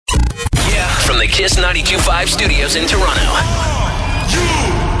the Kiss 92.5 studios in Toronto. Ladies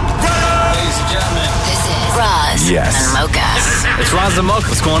and gentlemen, This is Roz and Mocha. It's Roz and Mocha.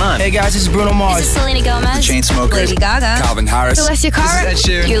 What's going on? Hey guys, this is Bruno Mars. This is Selena Gomez. Chainsmokers. Lady Gaga. Calvin Harris. Alessia Cara. This is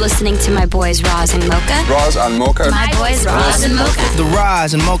Ed Sheeran. You're listening to my boys Roz and Mocha. Roz and Mocha. My boys Roz and Mocha. The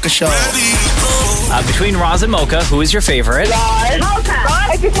Roz and Mocha Show. Between Roz and Mocha, who is your favorite? Mocha.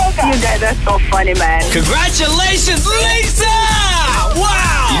 You guys are so funny, man. Congratulations, Lisa!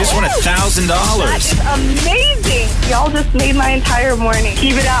 Wow! you just won $1,000. That's amazing. Y'all just made my entire morning.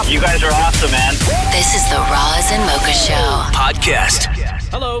 Keep it up. You guys are awesome, man. This is the Roz and Mocha Show. Podcast.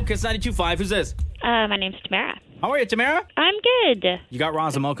 Hello, Kiss 92.5. Who's this? My name's Tamara. How are you, Tamara? I'm good. You got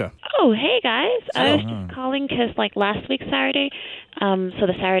Roz and Mocha. Oh, hey guys. I was just calling because, last week's Saturday, so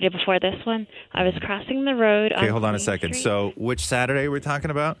the Saturday before this one, I was crossing the road. Okay, hold on a second. So, which Saturday we're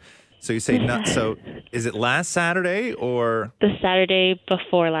talking about? So you say not. So, is it last Saturday or The Saturday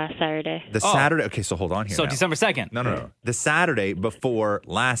before last Saturday. the Saturday? Okay, so hold on here. So now. December 2nd. No. The Saturday before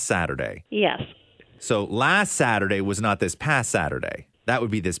last Saturday. Yes. So last Saturday was not this past Saturday. That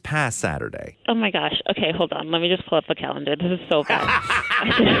would be this past Saturday. Oh my gosh. Okay, hold on. Let me just pull up the calendar. This is so bad.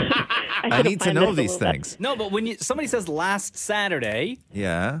 I need to know these things. No, but when somebody says last Saturday,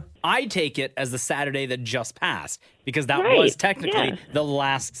 Yeah. I take it as the Saturday that just passed because that Right, was technically yeah. the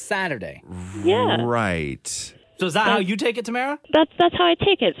last Saturday. Yeah. Right. So is that how you take it, Tamara? That's how I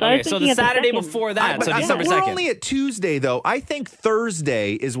take it. So I Okay, was so thinking the of Saturday second. before that, But so December we're 2nd. only at Tuesday, though. I think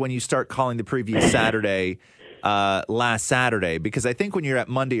Thursday is when you start calling the previous Saturday last Saturday, because I think when you're at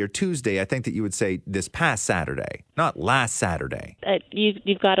Monday or Tuesday, I think that you would say this past Saturday, not last Saturday.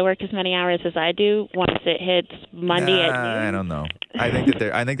 You've got to work as many hours as I do. Once it hits Monday at noon. I don't know. I think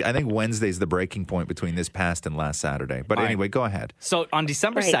that I think Wednesday's the breaking point between this past and last Saturday. But All right. anyway, go ahead. So on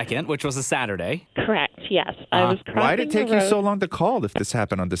December Right. 2nd, which was a Saturday, Correct. Yes. I was crossing Why did it take the you road so long to call if this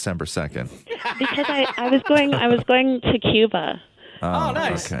happened on December 2nd? because I was going to Cuba. Oh,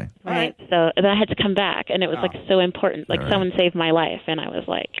 nice. Okay. Right. So then I had to come back, and it was so important. Like All right. someone saved my life, and I was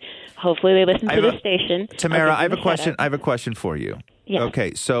like, hopefully they listen I to have the station. Tamara, I'll I have give a them question. shout-out. I have a question for you. Yes.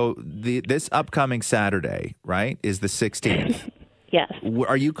 Okay, so this upcoming Saturday, right, is the 16th. Yes.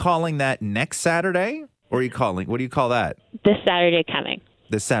 Are you calling that next Saturday, or are you calling? What do you call that? This Saturday coming.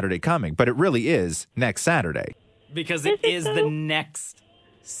 This Saturday coming, but it really is next Saturday. because Is it it is though? the next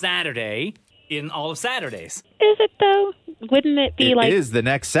Saturday in all of Saturdays. Is it though? Wouldn't it be It is the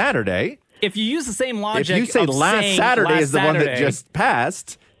next Saturday. If you use the same If logic, you say of last saying Saturday last is the one that Saturday- just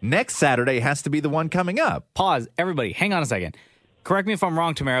passed, next Saturday has to be the one coming up. Pause. Everybody, hang on a second. Correct me if I'm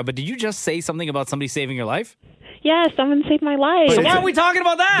wrong, Tamara, but did you just say something about somebody saving your life? Yeah, someone saved my life. So it's why a- are we talking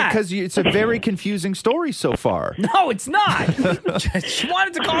about that? Because it's a very confusing story so far. No, it's not. She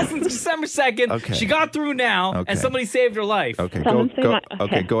wanted to call since December 2nd. Okay. She got through now, Okay. and somebody saved her life. Okay, Someone go. say my- Okay,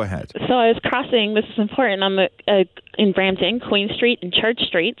 okay. go ahead. So I was crossing. This is important on the in Brampton, Queen Street and Church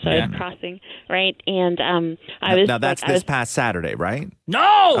Street. So I Yeah. was crossing right, and I was Now that's like, I this was, past Saturday, right? No!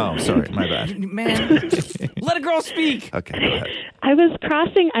 Oh, sorry, my bad. Man, let a girl speak. Okay, go ahead. I was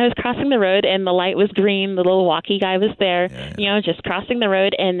crossing the road, and the light was green. The little walkie guy was there, just crossing the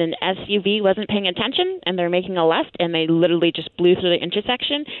road, and an SUV wasn't paying attention, and they're making a left, and they literally just blew through the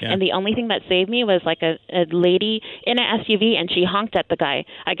intersection. Yeah. And the only thing that saved me was like a lady in an SUV, and she honked at the guy.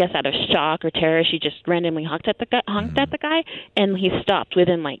 I guess out of shock or terror, she just randomly honked at the guy, and he stopped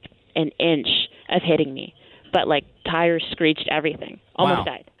within like an inch of hitting me. But like tires screeched, everything. Almost Wow.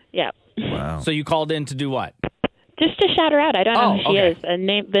 died. Yeah. Wow. So you called in to do what? Just to shout her out. I don't know who she okay. is.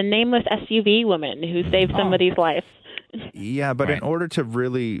 The nameless SUV woman who saved somebody's life. Yeah, but Right. in order to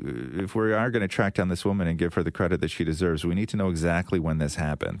really, if we are going to track down this woman and give her the credit that she deserves, we need to know exactly when this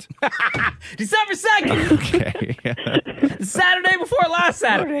happened. December 2nd, Okay. the Saturday before last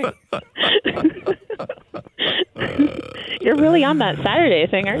Saturday. You're really on that Saturday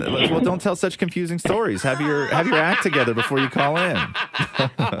thing, aren't you? Well, don't tell such confusing stories. Have your act together before you call in.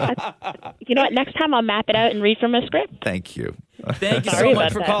 You know what? Next time I'll map it out and read from a script. Thank you. Thank you Sorry so much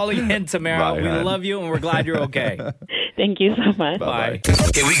about for that. calling in, Tamara. Bye, We hon. love you, and we're glad you're okay. Thank you so much. Bye.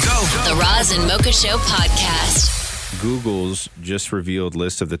 Here we go. The Roz and Mocha Show podcast. Google's just revealed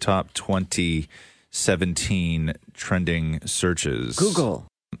list of the top 2017 trending searches. Google.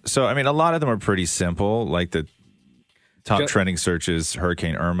 So, I mean, a lot of them are pretty simple, like the top Ju- trending searches: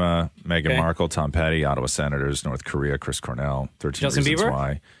 Hurricane Irma, Meghan Okay. Markle, Tom Petty, Ottawa Senators, North Korea, Chris Cornell, 13 Justin Reasons Bieber?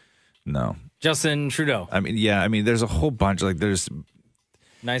 Why. No. Justin Trudeau. I mean, yeah, I mean, there's a whole bunch. Like, there's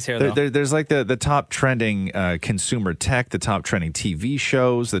Nice hair, though. there's like the top trending consumer tech, the top trending TV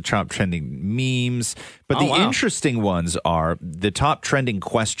shows, the top trending memes. But Oh, the wow. interesting ones are the top trending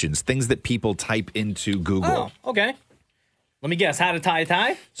questions, things that people type into Google. Oh, okay. Let me guess. How to tie a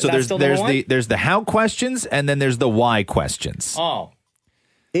tie? So there's the how questions, and then there's the why questions. Oh.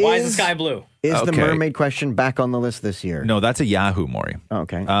 Why is the sky blue? Is the Okay. mermaid question back on the list this year? No, that's a Yahoo, Maury.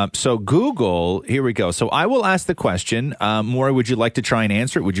 Okay. So Google, here we go. So I will ask the question. Maury, would you like to try and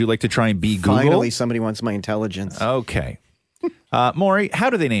answer it? Would you like to try and be Google? Finally, somebody wants my intelligence. Okay. Maury, how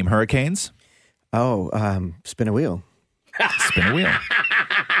do they name hurricanes? Spin a wheel. Spin a wheel.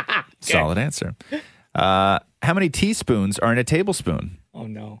 Solid answer. How many teaspoons are in a tablespoon? Oh,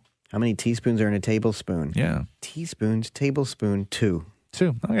 no. How many teaspoons are in a tablespoon? Yeah. Teaspoons, tablespoon, 2.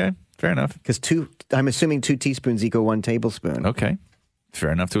 2. Okay. Fair enough. Because I'm assuming 2 teaspoons equal 1 tablespoon. Okay.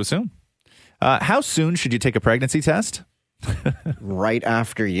 Fair enough to assume. How soon should you take a pregnancy test? Right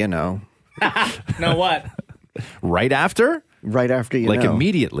after, No, what? Right after? Right after you Like know.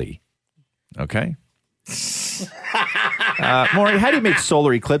 immediately. Okay. Maury, how do you make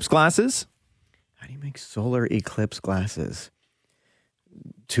solar eclipse glasses? How do you make solar eclipse glasses?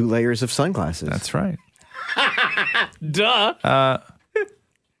 2 layers of sunglasses. That's right. Duh.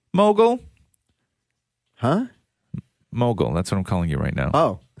 Mogul? Huh? Mogul. That's what I'm calling you right now.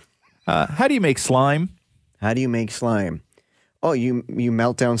 Oh. How do you make slime? How do you make slime? Oh, you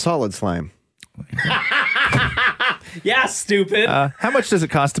melt down solid slime. Yeah, stupid. How much does it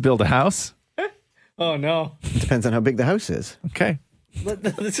cost to build a house? Oh, no. Depends on how big the house is. Okay.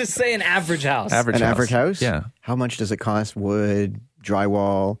 Let's just say an average house. Average An house. average house? Yeah. How much does it cost? Wood,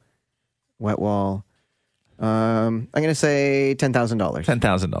 drywall, wet wall? I'm going to say $10,000.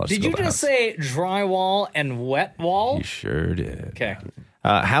 $10,000. Did you just say drywall and wet wall? You sure did. Okay.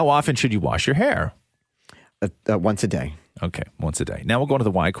 How often should you wash your hair? Once a day. Okay, once a day. Now we'll go to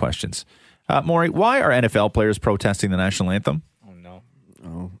the why questions. Maury, why are NFL players protesting the national anthem? Oh, no.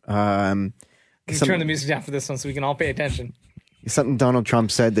 Some- Turn the music down for this one so we can all pay attention. Something Donald Trump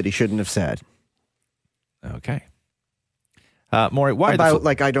said that he shouldn't have said. Okay. Maury, why About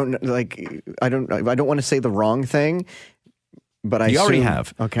I don't want to say the wrong thing, but I You already assume-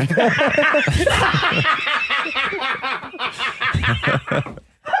 have. Okay.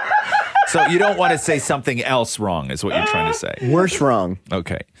 So you don't want to say something else wrong, is what you're trying to say. Worse wrong.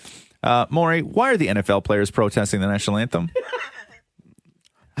 Okay. Maury, why are the NFL players protesting the national anthem?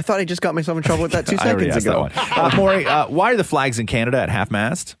 I thought I just got myself in trouble with that 2 I already seconds asked ago. that one. Maury, why are the flags in Canada at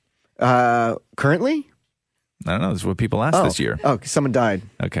half-mast? Currently? I don't know. This is what people asked this year. Oh, someone died.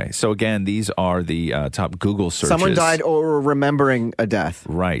 Okay. So again, these are the top Google searches. Someone died or remembering a death.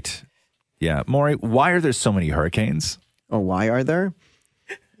 Right. Yeah. Maury, why are there so many hurricanes? Oh, why are there?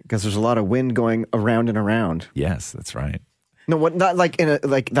 Because there's a lot of wind going around and around. Yes, that's right. No, what? Not like in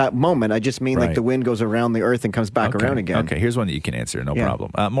that moment. I just mean Right. like the wind goes around the earth and comes back around again. Okay, here's one that you can answer. No Yeah.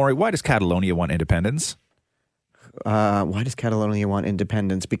 problem. Maury, why does Catalonia want independence? Why does Catalonia want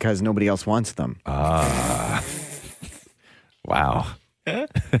independence? Because nobody else wants them. Wow.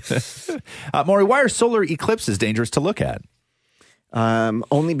 Maury, why are solar eclipses dangerous to look at?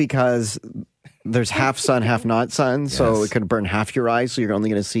 Only because there's half sun, half not sun, so Yes. it could burn half your eyes, so you're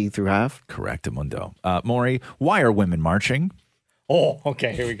only going to see through half. Correct, Mundo. Maury, why are women marching? Oh,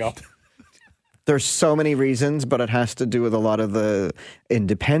 okay. Here we go. There's so many reasons, but it has to do with a lot of the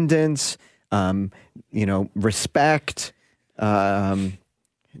independence, respect. We're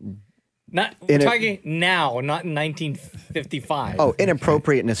talking now, not in 1955. Oh,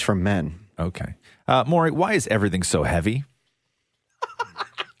 inappropriateness from men. Okay. Maury, why is everything so heavy?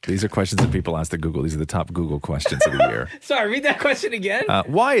 These are questions that people ask at Google. These are the top Google questions of the year. Sorry, read that question again.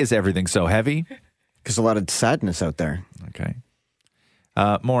 Why is everything so heavy? Because a lot of sadness out there. Okay.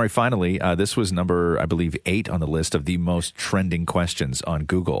 Maury, finally, this was number, I believe, 8 on the list of the most trending questions on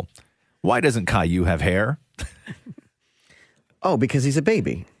Google. Why doesn't Caillou have hair? Oh, because he's a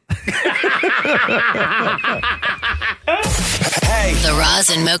baby. The Roz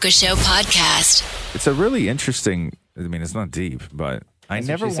and Mocha Show podcast. It's a really interesting, I mean, it's not deep, but I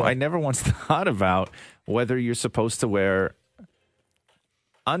never once thought about whether you're supposed to wear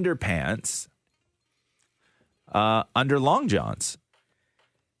underpants under long johns.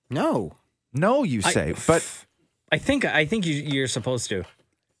 No. No, you say, but I think you're supposed to.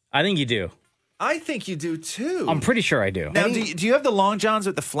 I think you do. I think you do too. I'm pretty sure I do. Now, do you have the long johns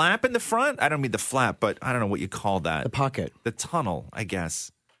with the flap in the front? I don't mean the flap, but I don't know what you call that. The pocket. The tunnel, I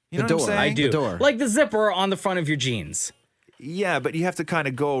guess. You The know what I'm door. saying? I do. The door. Like the zipper on the front of your jeans. Yeah, but you have to kind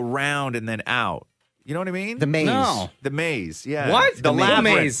of go around and then out. You know what I mean? The maze. No. The maze, yeah. What? The The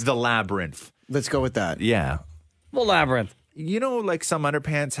labyrinth. maze. The labyrinth. Let's go with that. Yeah. Well, labyrinth. You know, like some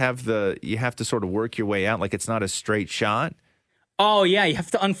underpants have you have to sort of work your way out. Like it's not a straight shot. Oh, yeah. You have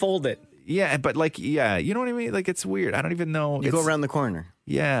to unfold it. Yeah, but like, yeah, you know what I mean? Like it's weird. I don't even know. You go around the corner.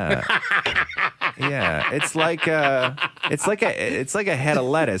 Yeah. Yeah, it's like a head of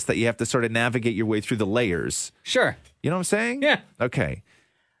lettuce that you have to sort of navigate your way through the layers. Sure. You know what I'm saying? Yeah. Okay.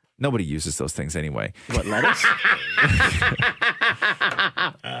 Nobody uses those things anyway. What, lettuce?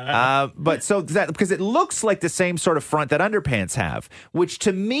 But so that because it looks like the same sort of front that underpants have, which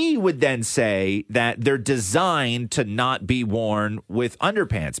to me would then say that they're designed to not be worn with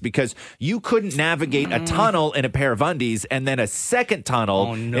underpants because you couldn't navigate a tunnel in a pair of undies and then a second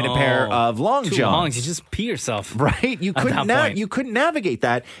tunnel in a pair of long Too johns. long. You just pee yourself. Right? You At couldn't that point. you couldn't navigate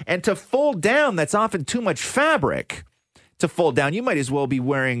that. And to fold down, that's often too much fabric. To fold down, you might as well be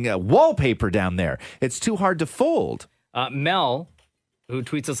wearing wallpaper down there. It's too hard to fold. Mel, who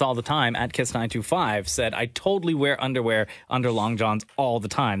tweets us all the time at Kiss925, said, I totally wear underwear under long johns all the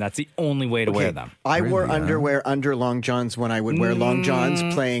time. That's the only way to wear them. I wore underwear under long johns when I would wear long johns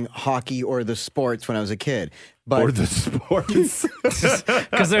playing hockey or the sports when I was a kid. But Or the sports.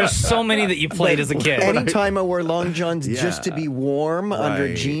 Because there's so many that you played as a kid. anytime I wore long johns just to Yeah. be warm under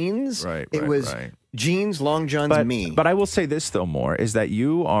Right. jeans, Right, it right, was right. jeans, long johns, me. But I will say this though, more is that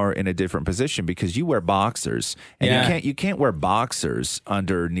you are in a different position because you wear boxers, and Yeah. you can't wear boxers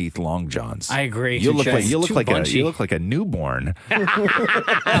underneath long johns. I agree. You look Touche. like Too bunchy. you look like a newborn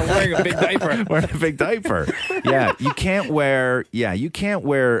I'm wearing a big diaper. wearing a big diaper. Yeah, you can't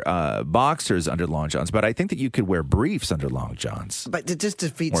wear boxers under long johns, but I think that you could wear briefs under long johns. But it just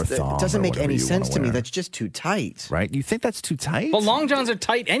defeats. Or It thong doesn't or make whatever any you sense wanna to me. wear. That's just too tight. Right? You think that's too tight? But long johns are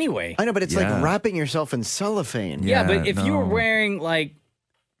tight anyway. I know, but it's Yeah. like wrapping yourself in cellophane. Yeah, Yeah, but if you were no. wearing like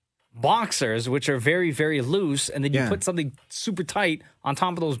boxers, which are very, very loose, and then you Yeah. put something super tight on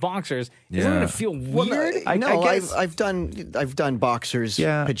top of those boxers, isn't it Yeah. going to feel weird? I guess- I've done boxers,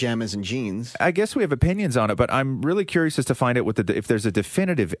 Yeah. pajamas, and jeans. I guess we have opinions on it, but I'm really curious as to find out if there's a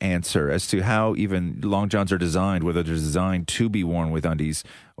definitive answer as to how even long johns are designed, whether they're designed to be worn with undies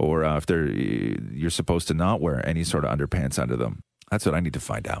or if you're supposed to not wear any sort of underpants under them. That's what I need to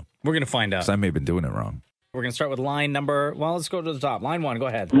find out We're going to find out. because I may have been doing it wrong. We're going to start with line number, well, let's go to the top. Line 1, go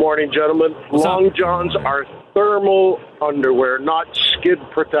ahead. Morning, gentlemen. What's up? Long johns are thermal underwear, not skid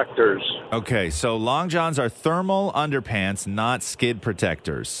protectors. Okay, so long johns are thermal underpants, not skid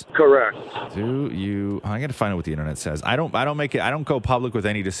protectors. Correct. I'm going to find out what the internet says. I don't go public with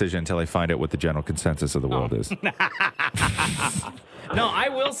any decision until I find out what the general consensus of the world is. No, I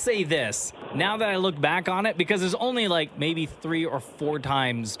will say this. Now that I look back on it, because there's only like maybe 3 or 4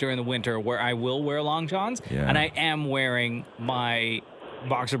 times during the winter where I will wear long johns, Yeah. and I am wearing my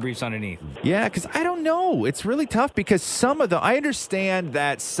boxer briefs underneath. Yeah, because I don't know. It's really tough because I understand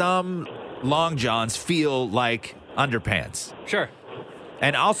that some long johns feel like underpants. Sure.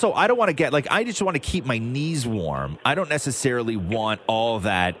 And also, I don't want to I just want to keep my knees warm. I don't necessarily want all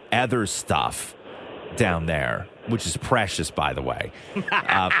that other stuff down there, which is precious, by the way,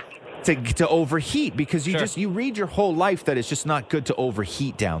 to overheat because you read your whole life that it's just not good to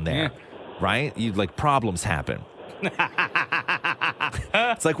overheat down there, right? Problems happen.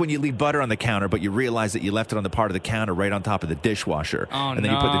 It's like when you leave butter on the counter, but you realize that you left it on the part of the counter right on top of the dishwasher. Oh, and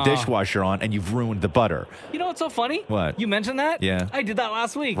then you put the dishwasher on and you've ruined the butter. You know what's so funny? What? You mentioned that? Yeah. I did that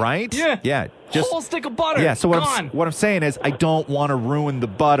last week. Right? Yeah. Yeah. Whole stick of butter. Yeah, so gone. what I'm saying is I don't want to ruin the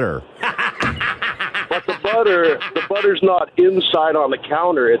butter. But the butter's not inside on the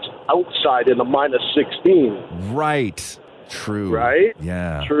counter. It's outside in the minus 16. Right. True. Right?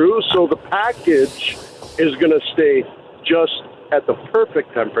 Yeah. True. So the package is going to stay just at the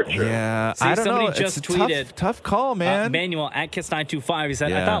perfect temperature. Yeah. See, I don't somebody know. just it's a tweeted, tough call, man. Manuel at Kiss925. He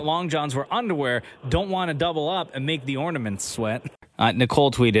said, I Yeah. thought long johns were underwear. Don't want to double up and make the ornaments sweat.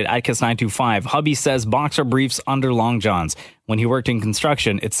 Nicole tweeted at Kiss925. Hubby says boxer briefs under long johns. When he worked in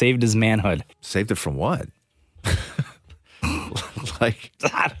construction, it saved his manhood. Saved it from what? Like,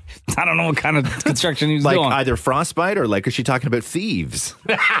 I don't know what kind of construction he was like doing. either frostbite or is she talking about thieves?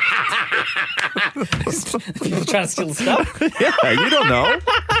 People trying to steal the stuff? Yeah, you don't know.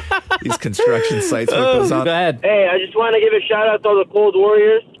 These construction sites, what goes on. Go ahead. Hey, I just want to give a shout out to all the Cold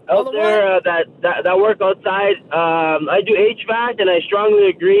Warriors out the there that work outside. I do HVAC, and I strongly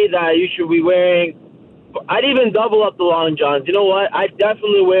agree that you should be wearing. I'd even double up the long johns. You know what? I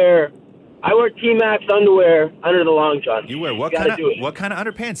wear T-Max underwear under the long johns. You wear what You kind gotta do it. of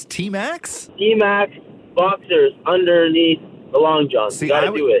underpants? T-Max? T-Max boxers underneath the long johns. See, you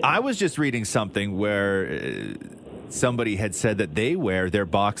gotta do it. I was just reading something where somebody had said that they wear their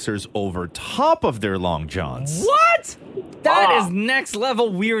boxers over top of their long johns. What? That is next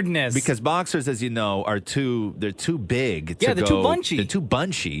level weirdness. Because boxers, as you know, they're too big to Yeah, go. they're too bunchy. They're too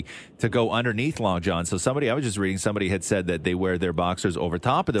bunchy to go underneath long johns. So I was just reading, somebody had said that they wear their boxers over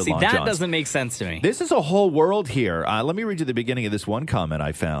top of their long johns. that doesn't make sense to me. This is a whole world here. Let me read you the beginning of this one comment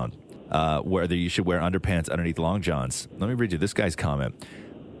I found. whether you should wear underpants underneath long johns. Let me read you this guy's comment.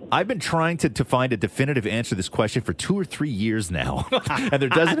 I've been trying to find a definitive answer to this question for 2 or 3 years now, and there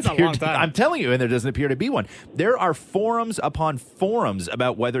doesn't That's a appear. long time. I'm telling you, and there doesn't appear to be one. There are forums upon forums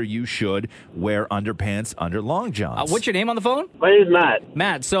about whether you should wear underpants under long johns. What's your name on the phone? My name's Matt.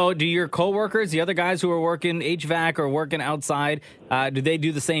 Matt, so do your coworkers, the other guys who are working HVAC or working outside, do they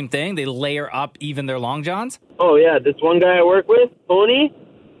do the same thing? They layer up even their long johns? Oh, yeah, this one guy I work with, Tony,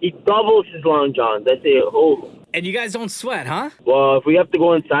 he doubles his long johns. I say, oh. And you guys don't sweat, huh? Well, if we have to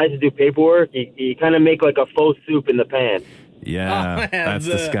go inside to do paperwork, you kind of make like a faux soup in the pan. Yeah, that's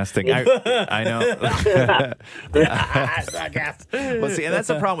disgusting. I know. Well, see, and that's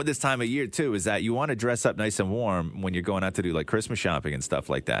the problem with this time of year, too, is that you want to dress up nice and warm when you're going out to do, like, Christmas shopping and stuff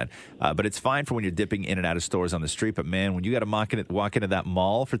like that. But it's fine for when you're dipping in and out of stores on the street. But, man, when you got to walk into that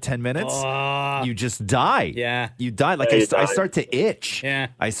mall for 10 minutes, you just die. Yeah. You die. Like, I start to itch. Yeah.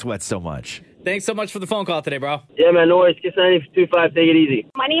 I sweat so much. Thanks so much for the phone call today, bro. Yeah, man, no worries. Kiss 92.5, take it easy.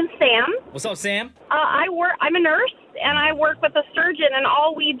 My name's Sam. What's up, Sam? I'm a nurse, and I work with a surgeon, and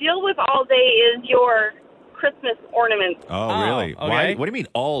all we deal with all day is your Christmas ornaments. Oh, really? okay. Why? What do you mean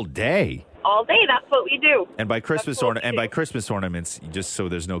all day? All day, that's what we do. And by Christmas That's what we do. ornaments, just so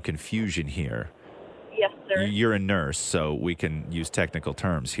there's no confusion here, Yes, sir. you're a nurse, so we can use technical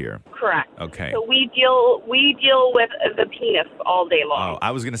terms here. Correct. Okay. So we deal with the penis all day Oh, long.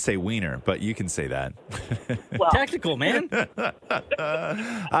 I was going to say wiener, but you can say that. Well, Technical, man.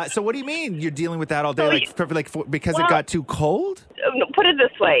 So what do you mean you're dealing with that all day? Because it got too cold? put it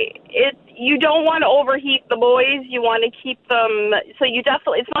this way: you don't want to overheat the boys. You want to keep them. So you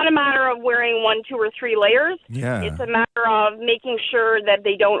definitely. It's not a matter of wearing 1, 2, or 3 layers. Yeah. It's a matter of making sure that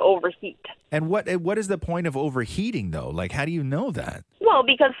they don't overheat. And what is the point of overheating, though? Like, how do you know that? Well,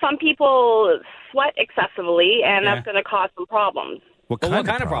 because some people sweat excessively, and Yeah. that's going to cause some problems. What Well, kind,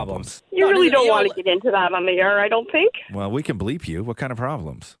 what kind of of problems? You No, really no, don't you want know- to get into that on the air, I don't think. Well, we can bleep you. What kind of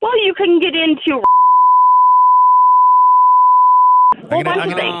problems? Well, you can get into. I'm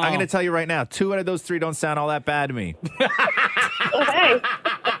bunch of things. going to tell you right now, 2 out of those 3 don't sound all that bad to me. Okay.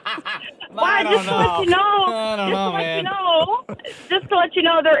 Well, just to let you know, just to let you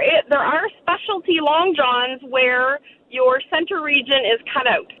know, there are specialty long johns where your center region is cut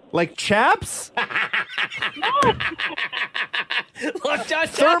out. Like chaps? No, Look, Josh,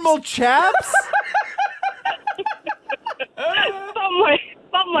 Thermal chaps?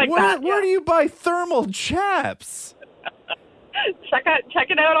 something like that. Where do you buy thermal chaps? Check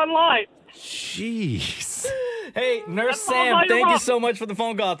it out online. Jeez. Hey, Nurse That's all Sam, my thank you fault. so much for the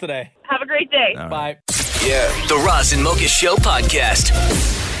phone call today. Have a great day. Bye. Yeah. The Roz and Mocha Show podcast.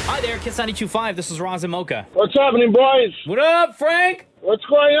 Hi there, Kiss 92.5. This is Roz and Mocha. What's happening, boys? What up, Frank? What's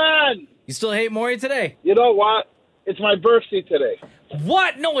going on? You still hate Maury today? You know what? It's my birthday today.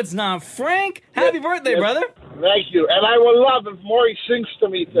 What? No, it's not, Frank. Happy birthday, yes. brother. Thank you. And I will love if Maury sings to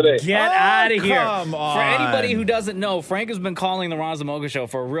me today. Get out of here. come on. For anybody who doesn't know, Frank has been calling the Roz and Mocha Show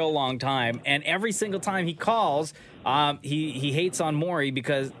for a real long time, and every single time he calls, he hates on Maury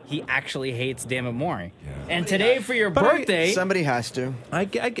because he actually hates Damn It Maury. Yeah. And today for your birthday... Somebody has to. I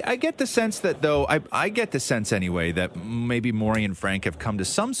get the sense that, though, I get the sense anyway that maybe Maury and Frank have come to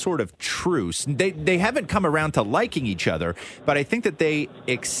some sort of truce. They haven't come around to liking each other, but I think that they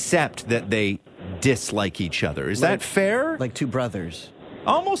accept that they dislike each other. Is that fair? Like 2 brothers.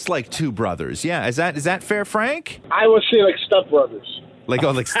 Almost like 2 brothers. Yeah. Is that fair, Frank? I would say like stepbrothers. Like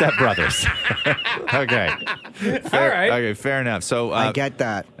stepbrothers. Okay. Fair, All right. Okay, fair enough. So I get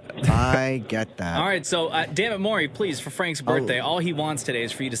that. I get that. All right, so Damn It Maury, please, for Frank's birthday, all he wants today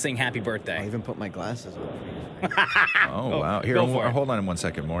is for you to sing Happy I Birthday. even put my glasses on. Oh, wow. Here, go for it. hold on 1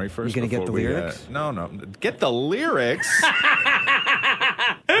 second, Maury. First, You gonna get before the we, lyrics? No. Get the lyrics.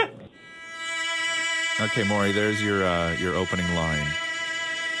 Okay, Maury, there's your opening line.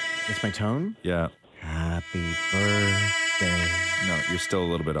 That's my tone? Yeah. Happy birthday. No, you're still a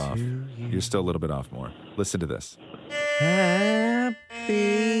little bit off. You're still a little bit off, Maury. Listen to this. Happy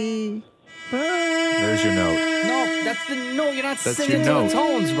birthday. There's your note. No, that's the no. You're not That's singing your to note. the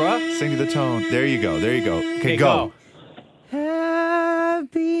tones, bruh. Sing to the tone. There you go. Okay, Okay, go.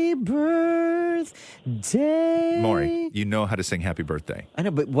 Happy birthday. Maury, you know how to sing Happy Birthday. I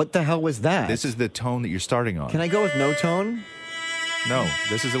know, but what the hell was that? This is the tone that you're starting on. Can I go with no tone? No,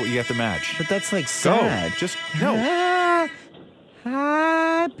 this is what you have to match. But that's like Go. sad. Just no.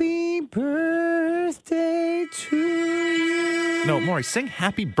 Happy birthday to you. No, Maury, sing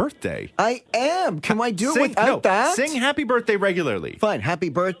Happy Birthday. I am. Can I do it Sing- without no, that? Sing Happy Birthday regularly. Fine. Happy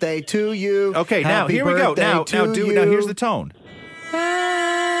birthday to you. Okay, now Happy here we go. birthday Now to do you. now here's the tone.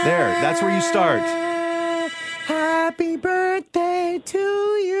 There, that's where you start. Happy birthday to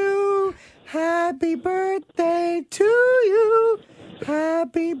you. Happy birthday to you.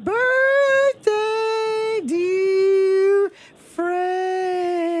 Happy birthday, dear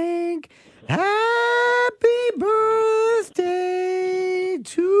Frank. Happy birthday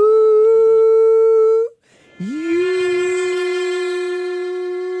to you.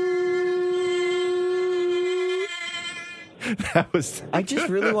 That was. I just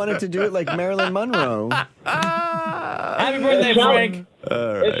really wanted to do it like Marilyn Monroe. Happy birthday, Frank.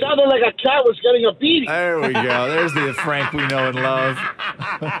 It sounded like a cat was getting a beating. There we go. There's the Frank we know and love.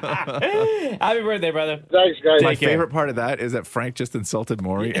 Happy birthday, brother. Thanks, guys. My favorite part of that is that Frank just insulted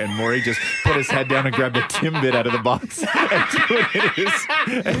Maury, and Maury just put his head down and grabbed a Timbit out of the box and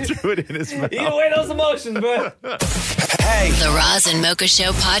threw it in his mouth. Either way, those emotions, bro. Hey. The Roz and Mocha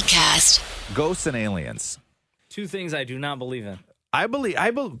Show podcast. Ghosts and aliens. Two things I do not believe in. I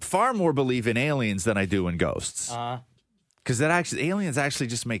far more believe in aliens than I do in ghosts. Because aliens actually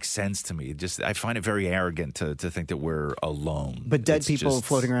just make sense to me. I find it very arrogant to think that we're alone. But dead people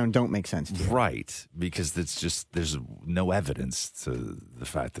floating around don't make sense. Right, because there's no evidence to the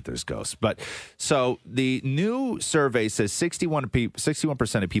fact that there's ghosts. But so the new survey says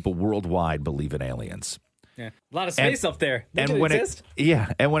 61% of people worldwide believe in aliens. Yeah. A lot of space up there. And when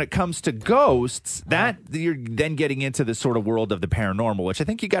it comes to ghosts, that you're then getting into the sort of world of the paranormal, which I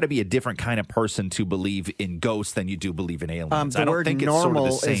think you got to be a different kind of person to believe in ghosts than you do believe in aliens. The I don't word think normal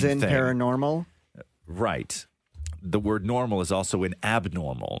it's sort of the same is in thing. paranormal. Right. The word normal is also in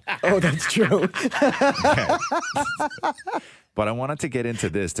abnormal. Oh, that's true. Okay. But I wanted to get into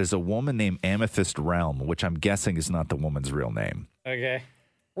this. There's a woman named Amethyst Realm, which I'm guessing is not the woman's real name. Okay.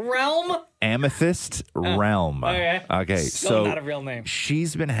 Realm? Amethyst Realm. Okay. So not a real name.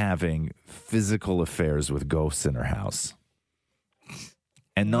 She's been having physical affairs with ghosts in her house.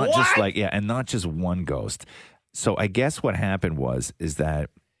 And not just one ghost. So I guess what happened is that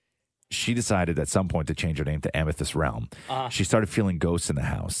she decided at some point to change her name to Amethyst Realm. She started feeling ghosts in the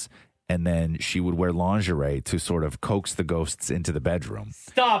house. And then she would wear lingerie to sort of coax the ghosts into the bedroom.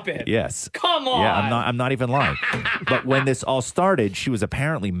 Stop it. Yes. Come on. Yeah, I'm not even lying. But when this all started, she was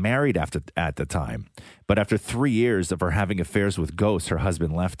apparently married at the time. But after 3 years of her having affairs with ghosts, her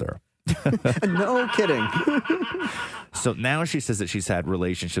husband left her. No kidding. So now she says that she's had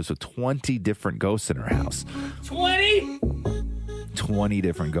relationships with 20 different ghosts in her house. 20? 20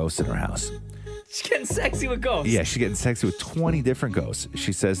 different ghosts in her house. She's getting sexy with ghosts. Yeah, she's getting sexy with 20 different ghosts.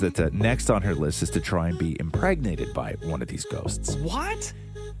 She says that next on her list is to try and be impregnated by one of these ghosts. What?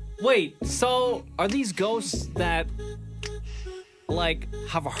 Wait, so are these ghosts that,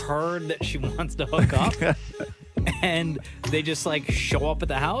 have heard that she wants to hook up? And they just show up at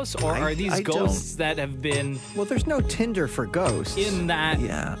the house? Or are these ghosts that have been... Well, there's no Tinder for ghosts. In that,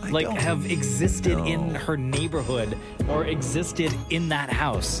 have existed in her neighborhood or existed in that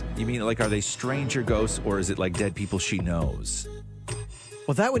house. You mean, are they stranger ghosts or is it dead people she knows?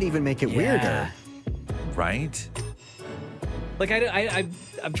 Well, that would even make it weirder. Right?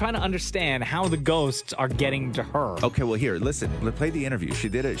 I'm trying to understand how the ghosts are getting to her. Okay, well, here, listen. Let's play the interview. She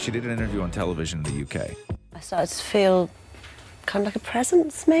did an interview on television in the UK. I started to feel kind of like a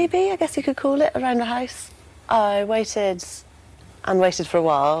presence, maybe, I guess you could call it, around the house. I waited and waited for a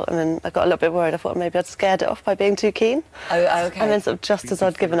while, and then I got a little bit worried. I thought maybe I'd scared it off by being too keen. Oh, okay. And then sort of just as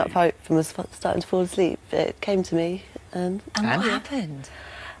I'd given up hope and was starting to fall asleep, it came to me. And what happened?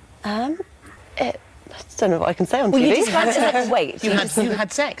 I don't know what I can say on well, TV. You just had to wait. You had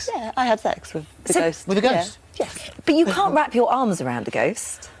sex? Yeah, I had sex with the ghost. With a ghost? Yeah. Yes. But you can't wrap your arms around a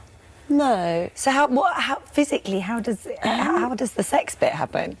ghost. No. So how physically, how does the sex bit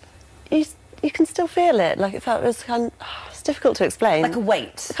happen? You can still feel it. It it's difficult to explain. Like a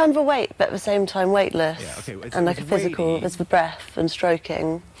weight. Kind of a weight, but at the same time weightless. Yeah, okay. And a physical, there's the breath and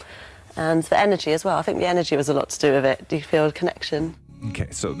stroking and the energy as well. I think the energy was a lot to do with it. Do you feel a connection? Okay,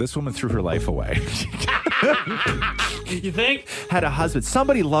 so this woman threw her life away. You think? Had a husband.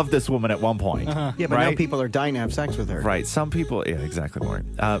 Somebody loved this woman at one point. Yeah, but now people are dying to have sex with her. Right. Some people, yeah, exactly,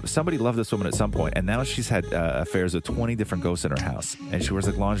 Maureen. Somebody loved this woman at some point, and now she's had affairs with 20 different ghosts in her house, and she wears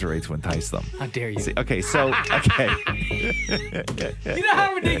lingerie to entice them. How dare you? See, okay, so, okay. You know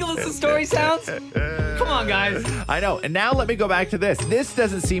how ridiculous the story sounds? Come on, guys. I know. And now let me go back to this. This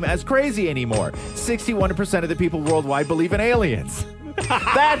doesn't seem as crazy anymore. 61% of the people worldwide believe in aliens.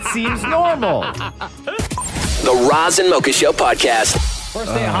 That seems normal. The Roz and Mocha Show podcast.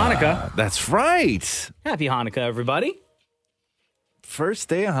 First day of Hanukkah. That's right. Happy Hanukkah, everybody. First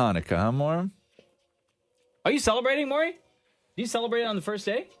day of Hanukkah, huh, Maureen? Are you celebrating, Maury? Do you celebrate on the first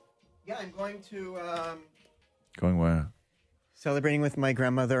day? Yeah, I'm going to... Going where? Celebrating with my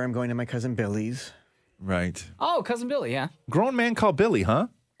grandmother. I'm going to my cousin Billy's. Right. Oh, Cousin Billy, yeah. Grown man called Billy, huh?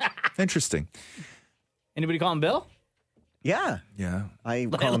 Interesting. Anybody call him Bill? Yeah. Yeah. I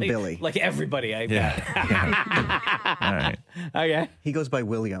call him Billy. Like everybody, I Yeah. All right. Okay. He goes by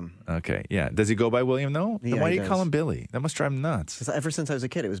William. Okay. Yeah. Does he go by William, though? Then Yeah, why he do you call does. him Billy? That must drive him nuts. 'Cause ever since I was a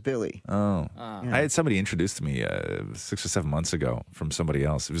kid, it was Billy. Oh. I had somebody introduced to me 6 or 7 months ago from somebody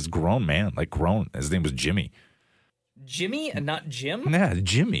else. It was a grown man, like grown. His name was Jimmy. Jimmy and not Jim? Yeah,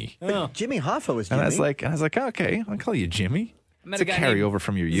 Jimmy. Oh. Jimmy Hoffa was And Jimmy. I was like, okay, I'll call you Jimmy. I met It's a guy named- carryover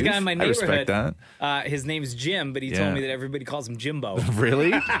from your this youth. guy in my I respect neighborhood, that. his name's Jim, but he Yeah. told me that everybody calls him Jimbo.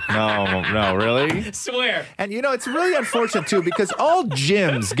 Really? No, really? Swear. And it's really unfortunate too because all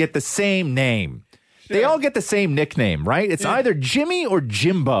gyms get the same name. They all get the same nickname, right? It's either Jimmy or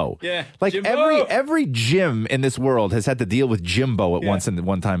Jimbo. Yeah, Like Jimbo. every gym in this world has had to deal with Jimbo at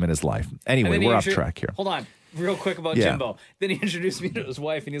one time in his life. And Anyway, then he we're off intro- track here. Hold on. Real quick about Yeah. Jimbo. Then he introduced me to his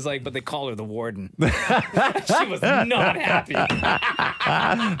wife, and he's like, but they call her the warden. She was not happy.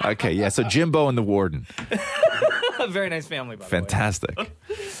 Okay, yeah. So Jimbo and the Warden. A very nice family, by the way. Fantastic.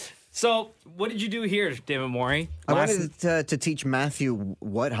 So, what did you do here, David Morey? I wanted to teach Matthew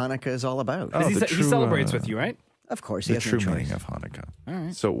what Hanukkah is all about. 'Cause he celebrates with you, right? Of course, The he has true no choice. meaning of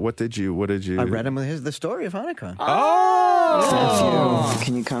Hanukkah. So what did you? I read him the story of Hanukkah. Matthew,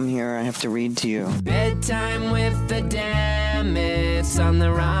 can you come here? I have to read to you. Bedtime with the Dammits on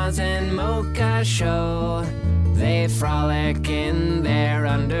the Roz and Mocha Show. They frolic in their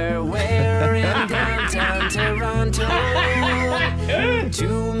underwear in downtown Toronto.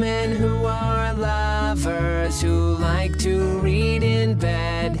 Two men who are lovers who like to read in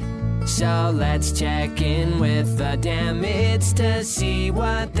bed. So let's check in with the Dammits to see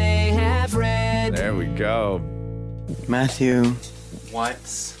what they have read. There we go. Matthew, What?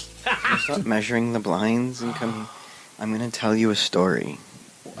 stop measuring the blinds and come. I'm going to tell you a story.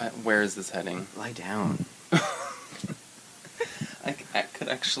 Where is this heading? Lie down. I could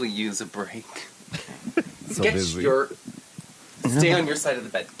actually use a break. So Get busy. Stay on your side of the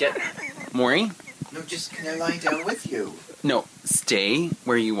bed. Get. Maury? No, just can I lie down with you? No, stay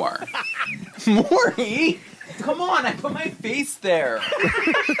where you are. Maury! Come on, I put my face there.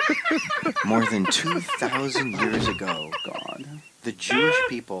 More than 2,000 years ago, the Jewish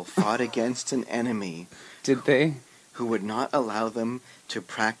people fought against an enemy. Did they? Who would not allow them to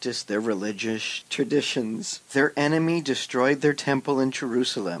practice their religious traditions. Their enemy destroyed their temple in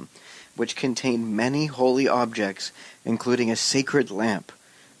Jerusalem, which contained many holy objects, including a sacred lamp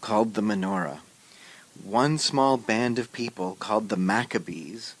called the menorah. One small band of people, called the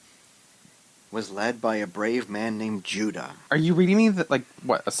Maccabees, was led by a brave man named Judah. Are you reading me,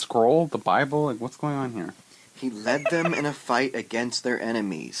 a scroll? The Bible? Like, what's going on here? He led them in a fight against their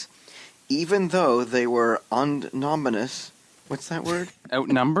enemies. Even though they were omninomous, what's that word?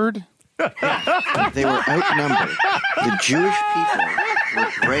 Outnumbered? They were outnumbered. The Jewish people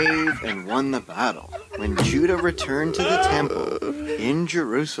were brave and won the battle. When Judah returned to the temple in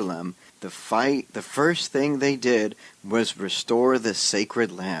Jerusalem, the first thing they did was restore the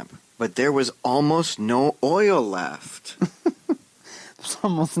sacred lamp. But there was almost no oil left. There's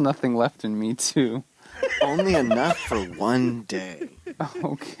almost nothing left in me, too. Only enough for one day.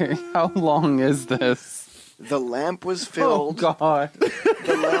 Okay, how long is this? The lamp was filled. Oh, God.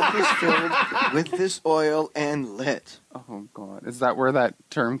 The lamp was filled with this oil and lit. Oh, God. Is that where that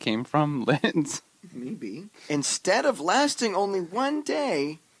term came from? Lit? Maybe. Instead of lasting only one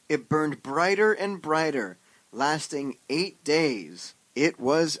day, it burned brighter and brighter, lasting 8 days. It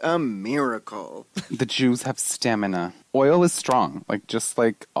was a miracle. The Jews have stamina. Oil is strong. Just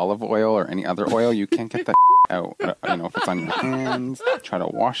like olive oil or any other oil, you can't get that out. If it's on your hands, try to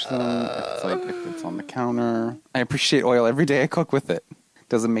wash them. If it's on the counter. I appreciate oil every day I cook with it.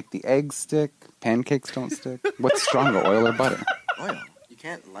 Doesn't make the eggs stick. Pancakes don't stick. What's stronger, oil or butter? Oil. You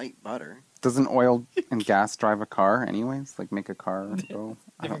can't light butter. Doesn't oil and gas drive a car anyways? Like, make a car go?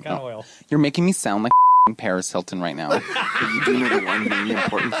 Different kind of oil. You're making me sound like Paris Hilton right now. But you do know the one really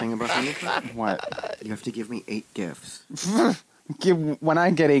important thing about Hanukkah? What? You have to give me 8 gifts. When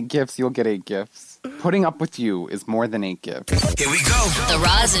I get 8 gifts, you'll get 8 gifts. Putting up with you is more than 8 gifts. Here we go. The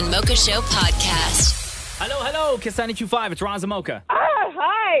Roz and Mocha Show podcast. Hello, Kiss 92.5. It's Roz and Mocha.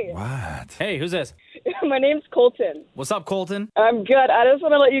 Hi. What? Hey, who's this? My name's Colton. What's up, Colton? I'm good. I just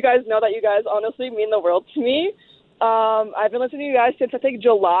want to let you guys know that you guys honestly mean the world to me. I've been listening to you guys since I think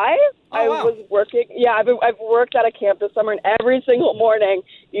July. Oh, wow. Was working. Yeah, I've worked at a camp this summer, and every single morning,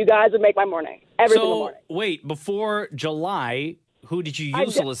 you guys would make my morning. Every single morning. Wait, before July, who did you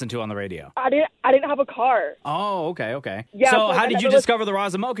used to listen to on the radio? I didn't have a car. Oh, okay. Yeah, so so how I did you never discover the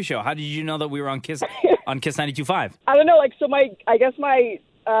Roz and Mocha Show? How did you know that we were on Kiss on Kiss 92.5? I don't know. So I guess my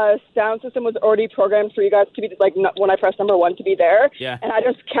sound system was already programmed for you guys to be, like, when I pressed number 1 to be there. Yeah. And I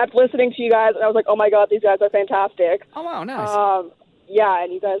just kept listening to you guys, and I was like, oh, my God, these guys are fantastic. Oh, wow, nice. Yeah,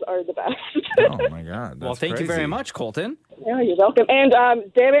 and you guys are the best. Oh, my God. Well, thank you very much, Colton. Yeah, you're welcome. And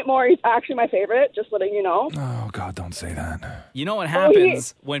damn it, Maury's actually my favorite, just letting you know. Oh, God, don't say that. You know what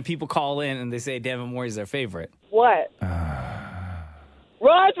happens when people call in and they say Damn It Maury's their favorite? What?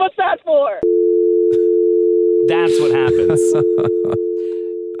 Raj, what's that for? That's what happens.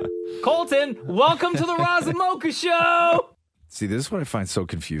 Colton, welcome to the Roz and Mocha Show. See, this is what I find so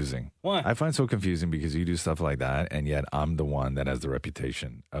confusing. What? I find so confusing because you do stuff like that, and yet I'm the one that has the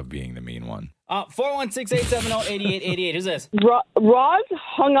reputation of being the mean one. 416-870-8888. Who's this? Roz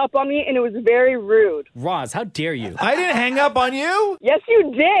hung up on me, and it was very rude. Roz, how dare you? I didn't hang up on you. Yes,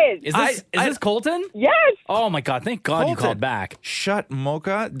 you did. Is this Colton? Yes. Oh, my God. Thank God you called back. Shut,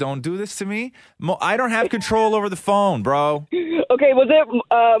 Mocha. Don't do this to me. I don't have control over the phone, bro. Okay, was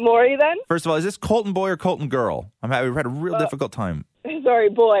it Maury then? First of all, is this Colton boy or Colton girl? We've had a real difficult time. Sorry,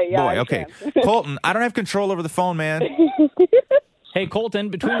 boy. Yeah, boy, okay. Colton, I don't have control over the phone, man. Hey, Colton,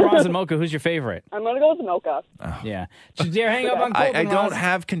 between Roz and Mocha, who's your favorite? I'm going to go with Mocha. Yeah. Should you dare hang up on Colton, I don't Roz?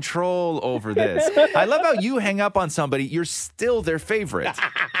 have control over this. I love how you hang up on somebody, you're still their favorite.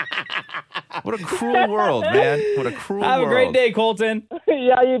 What a cruel world, man. What a cruel world. Have a great day, Colton.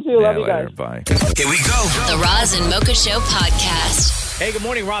 Yeah, you too. Love you later. guys. Bye. Here we go. The Roz and Mocha Show podcast. Hey, good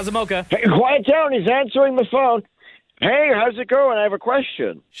morning, Roz and Mocha. Hey, quiet down. He's answering the phone. Hey, how's it going? I have a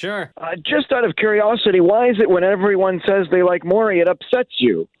question. Sure. Just out of curiosity, why is it when everyone says they like Maury, it upsets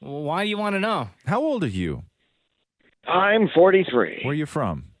you? Well, why do you want to know? How old are you? I'm 43. Where are you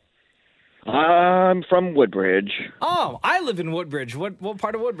from? I'm from Woodbridge. Oh, I live in Woodbridge. What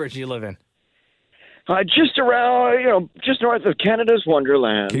part of Woodbridge do you live in? Just around, just north of Canada's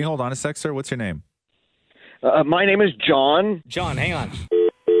Wonderland. Can you hold on a sec, sir? What's your name? My name is John. John, hang on.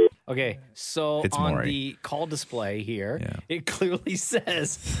 Okay, so It's on Maury. the call display here, it clearly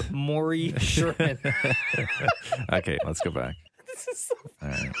says Maury Sherman. Okay, let's go back. This is so All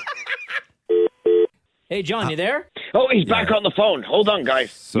right. Hey, John, you there? Oh, he's back on the phone. Hold on,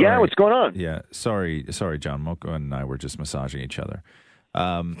 guys. Sorry. Yeah, what's going on? Yeah, sorry, John. Mocha and I were just massaging each other.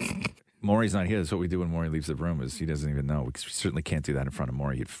 Maury's not here. That's what we do when Maury leaves the room. Is he doesn't even know. We certainly can't do that in front of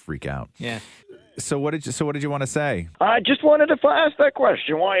Maury. He'd freak out. Yeah. So what did you want to say? I just wanted to ask that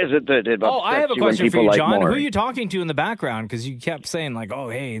question. Why is it that it upsets I have a you when question for people you, like John. Who Maury? are you talking to in the background? Because you kept saying, like, oh,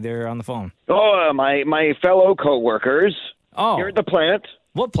 hey, they're on the phone. Oh, my fellow coworkers. Oh. Here at the plant.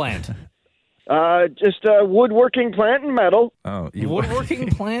 What plant? Just a woodworking plant and metal. Oh, Woodworking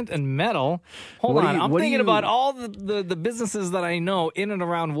plant and metal. Hold What do on. you- I'm what do thinking you- about all the businesses that I know in and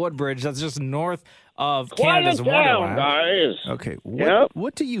around Woodbridge that's just north of Quiet Canada's down, Wonderland. guys. Okay. Yep.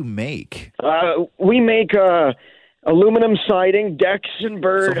 What do you make? We make aluminum siding, decks, and So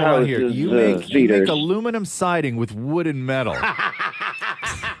bird hold on here. houses. You make cedars. aluminum siding with wood and metal. What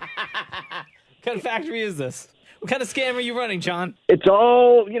kind of factory is this? What kind of scam are you running, John? It's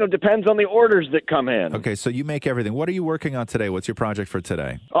all, depends on the orders that come in. Okay, so you make everything. What are you working on today? What's your project for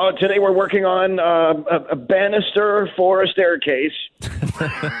today? Oh, today we're working on a banister for a staircase.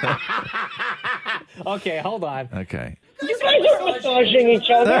 Okay, hold on. Okay. You guys are massaging each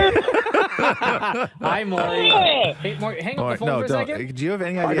other. Hi, Maury. Hey, Maury, hang up the phone for a second. Do you have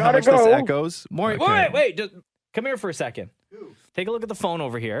any I idea how gotta much this go. echoes? Maury, Okay. wait. Just come here for a second. Take a look at the phone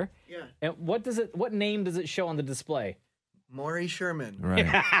over here. Yeah. And what name does it show on the display? Maury Sherman. Right.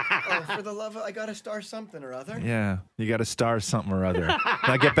 Oh, for the love of, I got to star something or other. Yeah, you got to star something or other.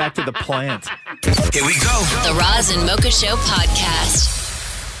 Now get back to the plant. Here we go. The Roz and Mocha Show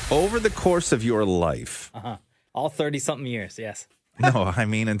podcast. Over the course of your life. All 30-something years, yes. No, I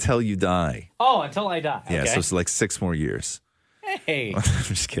mean until you die. Oh, until I die. Yeah, okay. so it's like 6 more years. Hey. I'm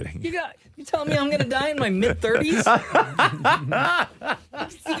just kidding. You telling me I'm going to die in my mid-30s?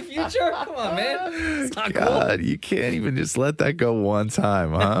 That's the future? Come on, man. It's not God, you can't even just let that go one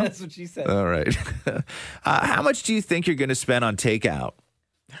time, huh? That's what she said. All right. How much do you think you're going to spend on takeout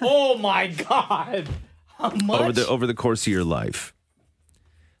Oh, my God. How much? over the course of your life?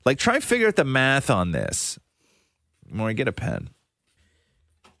 Like, try and figure out the math on this. Maury, get a pen.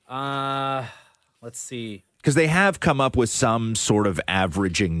 Let's see. Because they have come up with some sort of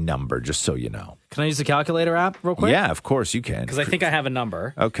averaging number, just so you know. Can I use the calculator app real quick? Yeah, of course you can. Because I think I have a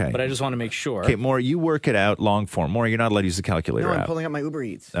number. Okay. But I just want to make sure. Okay, Maury, you work it out long form. Maury, you're not allowed to use the calculator No, I'm app. pulling up my Uber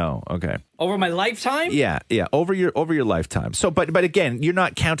Eats. Oh, okay. Over my lifetime? Yeah, over your lifetime. So, but again, you're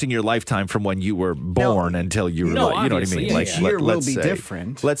not counting your lifetime from when you were born until you were, No, you know what I mean? obviously, yeah, Each year will let's be say-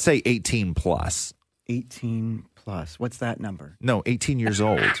 different. Let's say 18 plus. 18 plus. What's that number? No, 18 years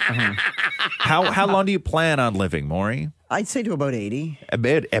old. How long do you plan on living, Maury? I'd say to about 80.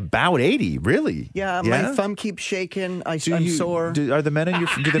 About 80, really? Yeah, my thumb keeps shaking. I'm sore. Do the men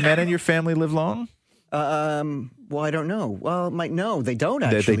in your family live long? Well, I don't know. Well, no, they don't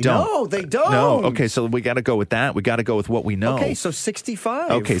actually. They don't. No, they don't. No. Okay, so we got to go with that. We got to go with what we know. Okay, so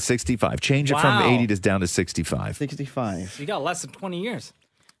 65. Okay, 65. Change it from 80 to down to 65. 65. You got less than 20 years.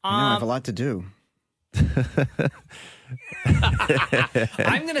 I have a lot to do.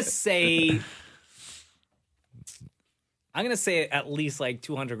 I'm gonna say at least like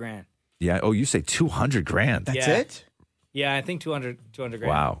 200 grand. Yeah. Oh, you say 200 grand. That's it? Yeah, I think 200 grand.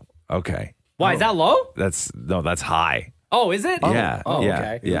 Wow. Okay. Why is that low? That's high. Oh, is it? Yeah. Oh, yeah.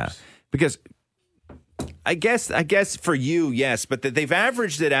 okay. Yeah. Because I guess for you, yes, but they've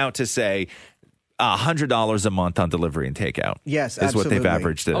averaged it out to say $100 a month on delivery and takeout. Yes, is what they've absolutely.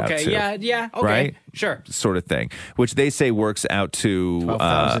 averaged it out to. Okay, yeah, okay, right? Sure. Sort of thing, which they say works out to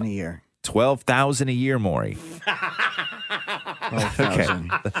 $12,000 a year. $12,000 a year, Maury. Okay.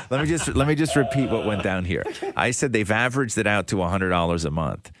 Let me just repeat what went down here. I said they've averaged it out to $100 a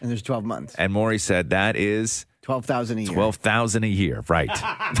month, and there's 12 months. And Maury said that is $12,000 a year. $12,000 a year, right?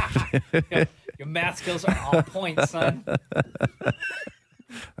 Your math skills are on point, son.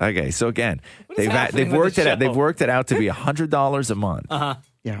 Okay, so again, is happening they've with worked the it out. show? They've worked it out to be $100 a month.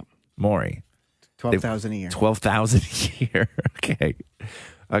 Yeah. Maury, $12,000 a year. $12,000 a year.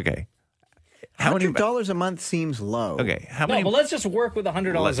 Okay. How many $100 a month seems low. Okay, how No, many? but let's just work with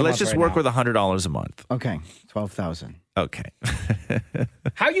 $100 a month. Let's just right work now. with $100 a month. Okay, 12,000. Okay.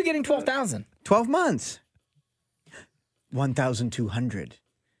 How are you getting 12,000? 12 months. 1,200.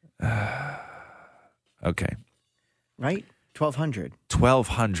 Okay. Right? 1,200.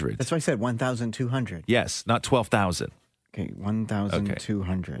 1,200. That's why I said 1,200. Yes, not 12,000. Okay,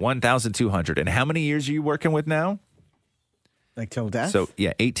 1,200. 1,200. And how many years are you working with now? Like till death? So,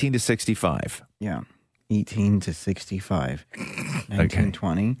 18 to 65. Yeah. 18 to 65. 19,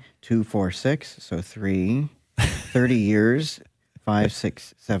 20, 2, 4, 6. So 30 years. 5,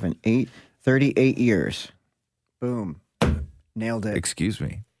 6, 7, 8. 38 years. Boom. Nailed it. Excuse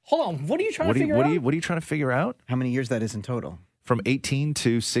me. Hold on. What are you trying to figure out? What are you trying to figure out? How many years that is in total? From 18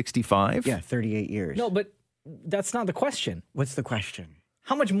 to 65? Yeah, 38 years. No, but that's not the question. What's the question?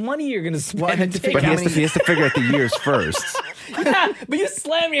 How much money you're going to spend? Well, I had to take But out- he has to figure out the years first. Yeah, but you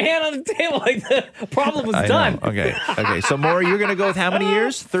slam your hand on the table like the problem was I done. know. Okay. So, Maury, you're going to go with how many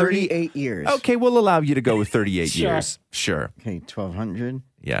years? 38 years. Okay, we'll allow you to go with 38 Sure. years. Sure. Okay, 1,200.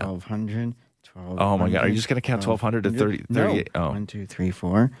 Yeah. 1,200. 1,200. Oh, my God. Are you just going to count 1,200 to 38? No. Oh. 1, 2, 3,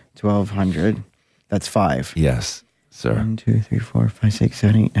 4. 1,200. That's 5. Yes, sir. 1, 2, 3, 4, 5, 6,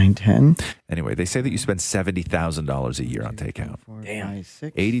 7, 8, 9, 10. Anyway, they say that you spend $70,000 a year on takeout. 4, Damn. 5,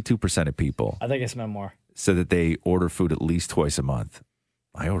 6. 82% of people I think I spent more. said that they order food at least twice a month.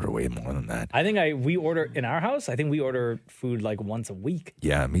 I order way more than that. I think we order in our house. I think we order food like once a week.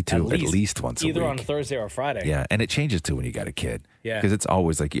 Yeah, me too. At least once a week. Either on Thursday or Friday. Yeah, and it changes too when you got a kid. Yeah. Because it's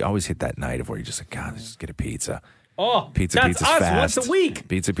always like you always hit that night of where you're just like, God, let's just get a pizza. Oh, Pizza's that's us fast. once a week.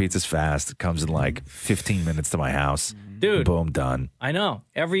 Pizza's fast. It comes in like 15 minutes to my house. Dude. Boom, done. I know.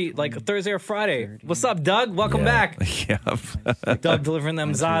 Every like Thursday or Friday. What's up, Doug? Welcome back. Yeah. Doug delivering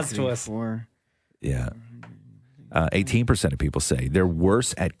them Zaz to us. 4. Yeah. 18% of people say they're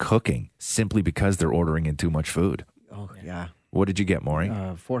worse at cooking simply because they're ordering in too much food. Oh, yeah. What did you get, Maury?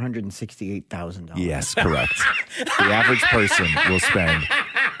 $468,000. Yes, correct. The average person will spend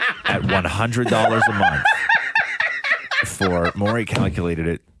at $100 a month for, Maury calculated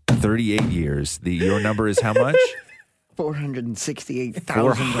it, 38 years. Your number is how much? $468,000.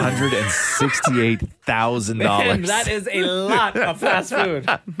 $468,000. Man, that is a lot of fast food.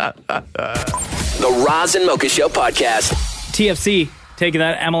 The Roz and Mocha Show podcast. TFC taking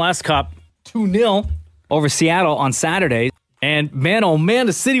that MLS Cup 2-0 over Seattle on Saturday. And man, oh man,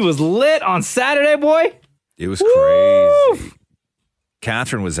 the city was lit on Saturday, boy. It was crazy.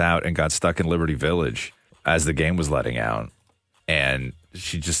 Catherine was out and got stuck in Liberty Village as the game was letting out. And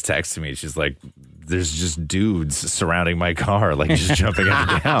she just texted me. She's like, there's just dudes surrounding my car, like just jumping up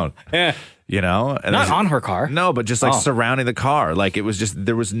and down. Yeah. You know? And Not on her car. No, but just like surrounding the car. Like it was just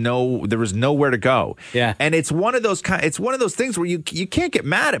there was nowhere to go. Yeah. And it's one of those things where you can't get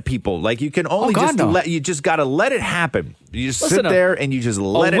mad at people. Like you can only you just gotta let it happen. You just sit there and you just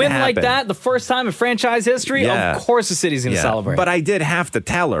let it happen. A win like that, the first time in franchise history, of course the city's gonna celebrate. But I did have to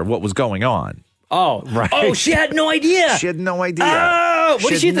tell her what was going on. Oh, right. Oh, she had no idea. She had no idea. Oh,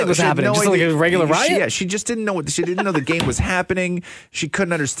 what did she think was happening? Just like a regular riot? Yeah, she just didn't know. She didn't know the game was happening. She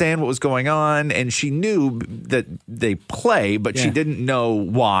couldn't understand what was going on, and she knew that they play, but she didn't know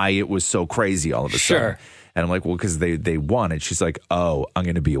why it was so crazy all of a sudden. And I'm like, well, because they won. And she's like, oh, I'm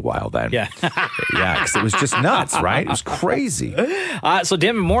going to be a while then. Yeah. Yeah, because it was just nuts, right? It was crazy. So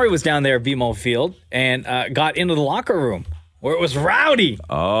Damon Murray was down there at BMO Field and got into the locker room where it was rowdy.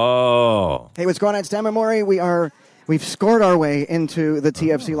 Oh. Hey, what's going on? It's Damon Murray. We've scored our way into the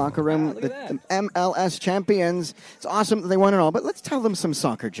TFC locker room, the MLS champions. It's awesome that they won it all, but let's tell them some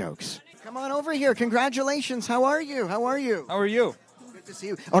soccer jokes. Come on over here. Congratulations. How are you? How are you? How are you? Good to see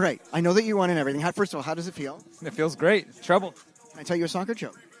you. All right. I know that you won and everything. First of all, how does it feel? It feels great. Trouble. Can I tell you a soccer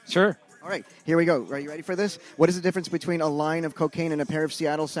joke? Sure. All right. Here we go. Are you ready for this? What is the difference between a line of cocaine and a pair of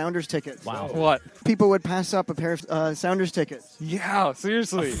Seattle Sounders tickets? Wow. What? People would pass up a pair of Sounders tickets. Yeah,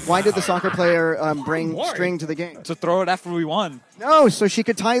 seriously. Why did the soccer player bring string to the game? To throw it after we won. No, so she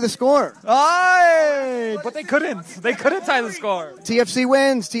could tie the score. Aye! But they couldn't. They couldn't tie the score. TFC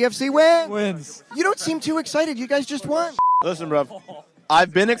wins. TFC wins. Wins. You don't seem too excited. You guys just won. Listen, bro.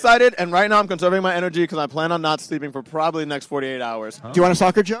 I've been excited, and right now I'm conserving my energy because I plan on not sleeping for probably the next 48 hours. Do you want a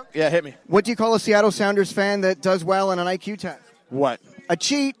soccer joke? Yeah, hit me. What do you call a Seattle Sounders fan that does well on an IQ test? What? A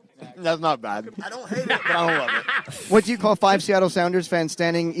cheat. That's not bad. I don't hate it, but I don't love it. What do you call 5 Seattle Sounders fans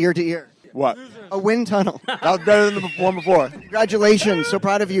standing ear to ear? What? A wind tunnel. That was better than the one before. Congratulations. So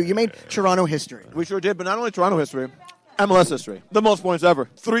proud of you. You made Toronto history. We sure did, but not only Toronto history, MLS history. The most points ever.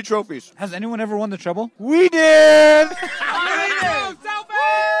 3 trophies. Has anyone ever won the treble? We did!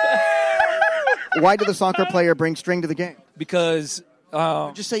 Why did the soccer player bring string to the game? Because...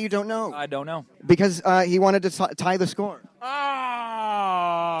 just say you don't know. I don't know. Because he wanted to tie the score.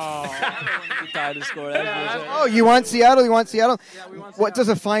 Tie the score. Oh, you want Seattle? You want Seattle? Yeah, we want Seattle. What does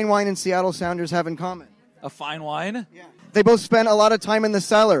a fine wine and Seattle Sounders have in common? A fine wine? Yeah. They both spend a lot of time in the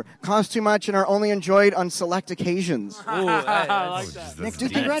cellar, cost too much, and are only enjoyed on select occasions. Ooh, I like that. Nick,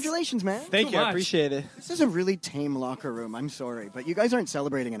 dude, congratulations, man. Thank you. I appreciate it. This is a really tame locker room. I'm sorry, but you guys aren't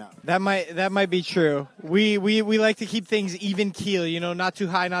celebrating enough. That might be true. We like to keep things even keel, not too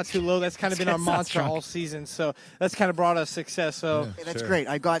high, not too low. That's kind of been our mantra all season. So that's kind of brought us success. So hey, that's great.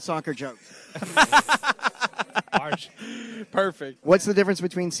 I got soccer jokes. Harsh. Perfect. What's the difference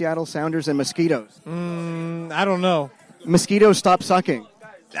between Seattle Sounders and mosquitoes? I don't know. Mosquitoes stop sucking.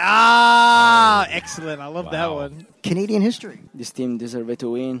 Ah, excellent. I love that one. Canadian history. This team deserved to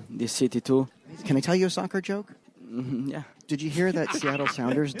win. This city too. Can I tell you a soccer joke? Yeah. Did you hear that Seattle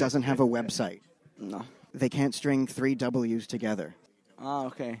Sounders doesn't have a website? No. They can't string 3 W's together. Ah,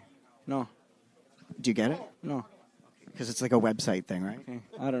 okay. No. Do you get it? No. Because it's like a website thing, right? Okay.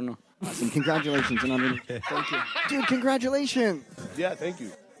 I don't know. Awesome. Congratulations. Thank you. Dude, congratulations. Yeah, thank you.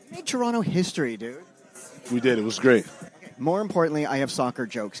 You made Toronto history, dude. We did. It was great. More importantly, I have soccer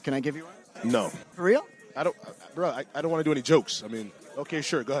jokes. Can I give you one? No. For real? I don't want to do any jokes. I mean, okay,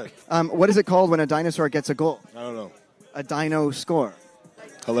 sure, go ahead. What is it called when a dinosaur gets a goal? I don't know. A dino score.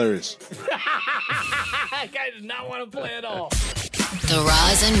 Hilarious. That guy does not want to play at all. The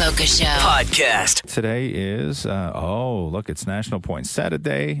Roz and Mocha Show podcast. Today is, look, it's National Poinsettia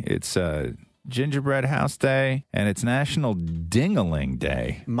Day. It's Gingerbread House Day, and it's National Ding-a-ling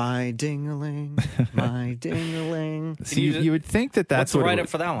Day. My ding-a-ling, my ding-a-ling. See, you would think that's what's what the write-up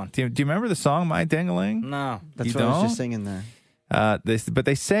for that one? Do you remember the song My Ding-a-ling? No. That's you what I was don't? just singing there. But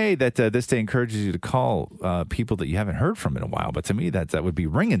they say that this day encourages you to call people that you haven't heard from in a while. But to me, that would be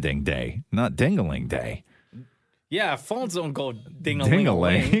Ring-a-Ding Day, not Ding-a-ling Day. Yeah, phones don't go ding-a-ling.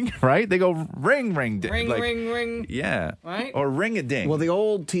 Ding-a-ling, right? They go ring, ring, ding. Ring, ring, ring. Yeah. Right? Or ring-a-ding. Well, the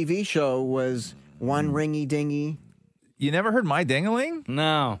old TV show was one ringy-dingy. You never heard My Ding-a-ling?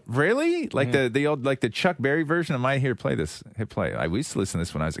 No. Really? Like the old, like the Chuck Berry version of My Here Play This. Hit play. We used to listen to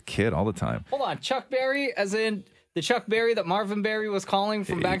this when I was a kid all the time. Hold on. Chuck Berry, as in the Chuck Berry that Marvin Berry was calling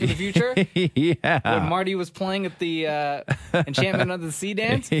from Back to the Future? Yeah. When Marty was playing at the Enchantment of the Sea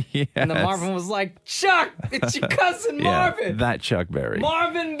dance? Yes. And then Marvin was like, Chuck, it's your cousin Marvin. Yeah, that Chuck Berry.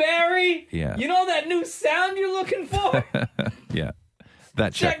 Marvin Berry? Yeah. You know that new sound you're looking for? Yeah.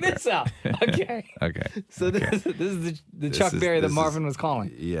 That Check Chuck this out. Okay. Okay. So this is the Chuck Berry that Marvin was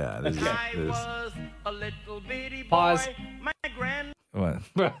calling. Yeah. This is. Pause. What?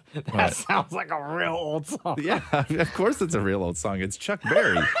 That What? sounds like a real old song. Yeah, of course it's a real old song. It's Chuck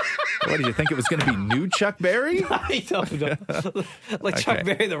Berry. What, do you think it was going to be new Chuck Berry? I don't know. Like Chuck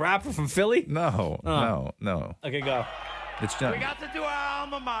Okay. Berry, the rapper from Philly? No. Okay, go. It's Chuck. We got to do our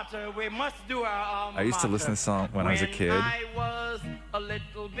alma mater. We must do our alma mater. I used to listen to this song when I was a kid. I was a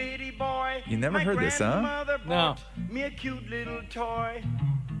little bitty boy. You never my heard this, huh? grandmother No. bought me a cute little toy.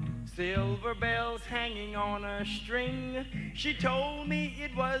 Silver bells hanging on a string. She told me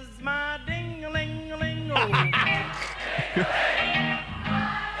it was my ding-a-ling-a-ling.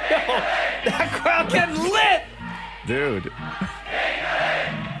 That crowd getting lit! Dude.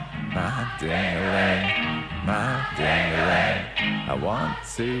 My ding-a-ling. my ding-a-ling. I want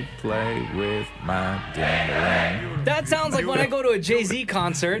to play with my ding-a-ling. That sounds like when I go to a Jay-Z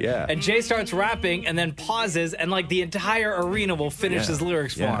concert Yeah. and Jay starts rapping and then pauses and like the entire arena will finish his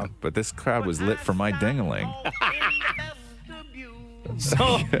lyrics for him. But this crowd was lit for my ding-a-ling.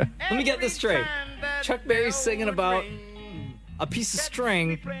 So let me get this straight. Chuck Berry's singing about a piece of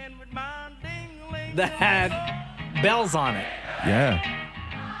string that had bells on it Yeah.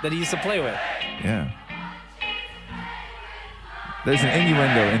 that he used to play with. Yeah. There's an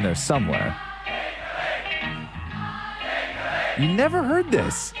innuendo in there somewhere. You never heard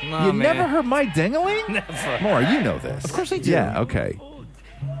this. Nah, you man. never heard my ding-a-ling? Never. More, you know this. Of course I do. Yeah, okay.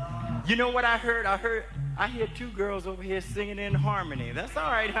 You know what I heard? I hear two girls over here singing in harmony. That's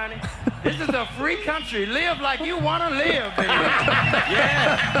all right, honey. This is a free country. Live like you want to live, baby.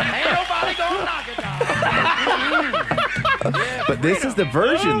 Yeah. Ain't nobody gonna knock it down. But this is the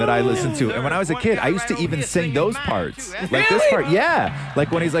version that I listened to. And when I was a kid, I used to even sing those parts. Like this part, yeah.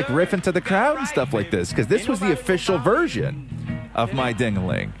 Like when he's like riffing to the crowd and stuff like this. Because this was the official version of my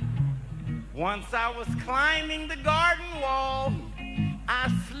ding-a-ling. Once I was climbing the garden wall. I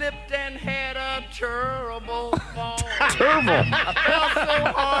slipped and had a terrible fall. Terrible. I fell so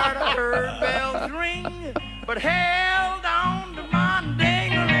hard I heard bells ring, but held on to my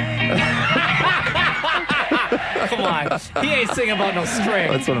ding-a-ling. Come on. He ain't singing about no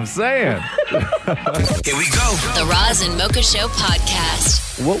string. That's what I'm saying. Here we go. The Roz and Mocha Show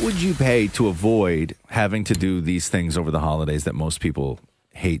podcast. What would you pay to avoid having to do these things over the holidays that most people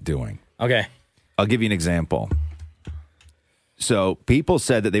hate doing? Okay. I'll give you an example. So people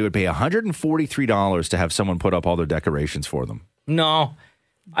said that they would pay $143 to have someone put up all their decorations for them. No.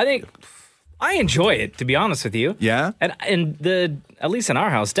 I think I enjoy it, to be honest with you. Yeah? And at least in our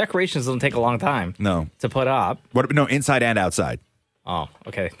house, decorations don't take a long time No. to put up. What? No, inside and outside. Oh,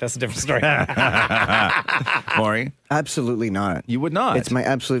 okay. That's a different story. Maury? Absolutely not. You would not? It's my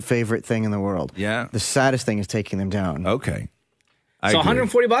absolute favorite thing in the world. Yeah? The saddest thing is taking them down. Okay. So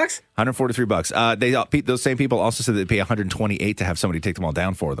 $140? $143. Those same people also said they'd pay $128 to have somebody take them all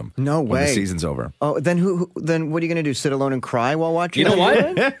down for them. No when the way. season's over. Oh, then then what are you going to do? Sit alone and cry while watching? You know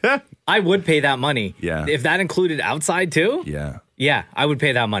it? what? I would pay that money. Yeah. If that included outside too? Yeah. Yeah, I would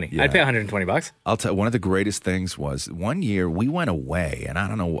pay that money. Yeah. I'd pay $120. I'll tell you, one of the greatest things was one year we went away, and I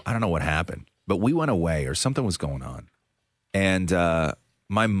don't know what happened, but we went away or something was going on, and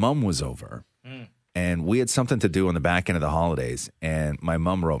my mom was over, and we had something to do on the back end of the holidays, and my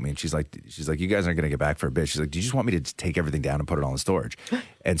mom wrote me, and she's like, you guys aren't going to get back for a bit. She's like, do you just want me to take everything down and put it all in storage?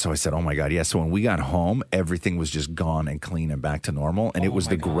 And so I said, oh my God, yes. So when we got home, everything was just gone and clean and back to normal, and it was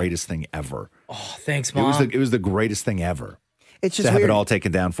the greatest thing ever. Oh, thanks, Mom. It was the greatest thing ever. It's just to have weird. it all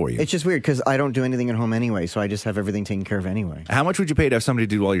taken down for you. It's just weird because I don't do anything at home anyway, so I just have everything taken care of anyway. How much would you pay to have somebody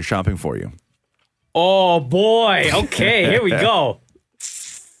do all your shopping for you? Oh, boy. Okay, here we go.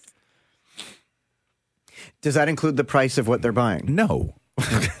 Does that include the price of what they're buying? No.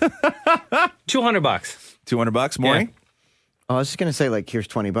 $200. $200, Maury? Yeah. Oh, I was just going to say, like, here's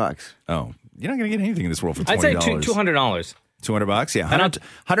 $20. Oh, you're not going to get anything in this world for $20. I'd say $200. $200, yeah. And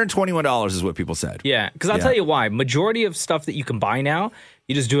 $121 is what people said. Yeah, because I'll tell you why. Majority of stuff that you can buy now,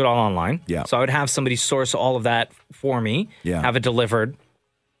 you just do it all online. Yeah. So I would have somebody source all of that for me, have it delivered.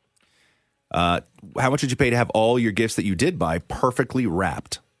 How much would you pay to have all your gifts that you did buy perfectly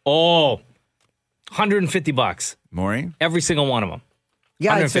wrapped? Oh, $150. Maury? Every single one of them.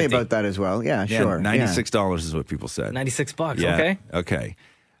 Yeah, I'd say about that as well. Yeah, sure. $96 is what people said. $96, yeah. okay. Okay.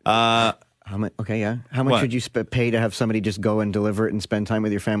 How much? Okay, yeah. How much would you pay to have somebody just go and deliver it and spend time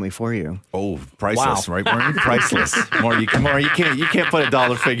with your family for you? Oh, priceless, right? Maury? Priceless. Maury, you can't put a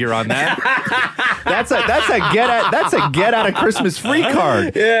dollar figure on that. That's a get out of Christmas free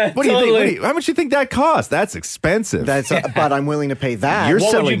card. Yeah, what do you think? How much do you think that costs? That's expensive. But I'm willing to pay that.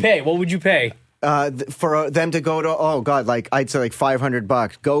 What would you pay? For them to go to, oh God, like I'd say like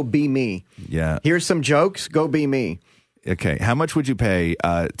 $500. Go be me. Yeah. Here's some jokes. Go be me. Okay. How much would you pay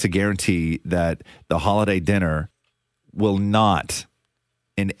to guarantee that the holiday dinner will not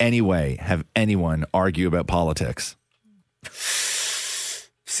in any way have anyone argue about politics?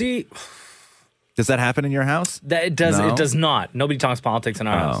 See, does that happen in your house? That it does. No? It does not. Nobody talks politics in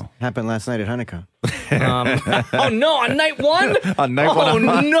our house. Happened last night at Hanukkah. Oh no! On night one. On night one. one.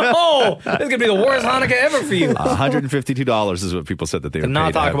 Oh no! This is gonna be the worst Hanukkah ever for you. $152 is what people said that they would not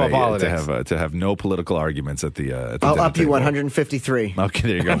pay talk to about politics. to have no political arguments at the. I'll dinner up you table. 153. Okay,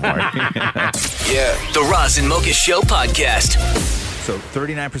 there you go, Mark. Yeah, the Roz and Mocha Show podcast. So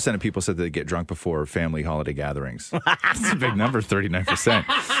 39% of people said they get drunk before family holiday gatherings. That's a big number, 39%.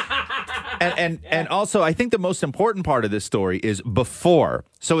 And also, I think the most important part of this story is before.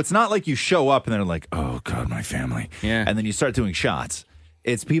 So it's not like you show up and they're like, oh, God, my family. Yeah. And then you start doing shots.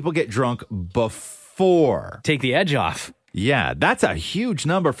 It's people get drunk before. Take the edge off. Yeah, that's a huge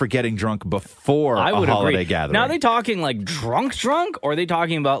number for getting drunk before I would a holiday agree. gathering. Now, are they talking like drunk, or are they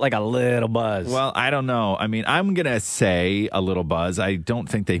talking about like a little buzz? Well, I don't know. I mean, I'm going to say a little buzz. I don't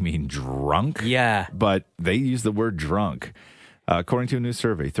think they mean drunk. Yeah. But they use the word drunk. According to a new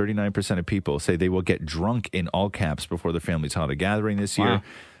survey, 39% of people say they will get drunk in all caps before their family's holiday gathering this year.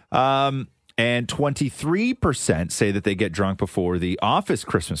 Wow. And 23% say that they get drunk before the office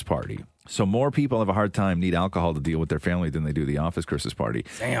Christmas party. So more people have a hard time, need alcohol to deal with their family than they do the office Christmas party.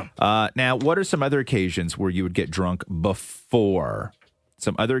 Damn. Now, what are some other occasions where you would get drunk before?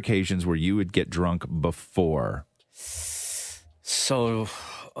 Some other occasions where you would get drunk before? So,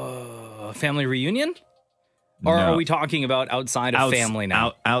 family reunion? Or No. are we talking about outside of family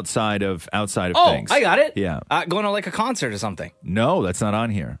now? Outside of Oh, things. I got it. Yeah. Going to like a concert or something. No, that's not on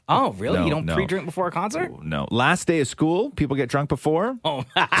here. Oh, really? No, You don't no. pre-drink before a concert? No. Last day of school, people get drunk before. Oh.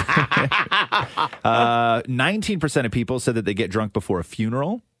 19% of people said that they get drunk before a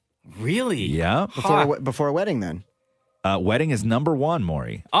funeral. Really? Yeah. Before a wedding, then. Wedding is number one,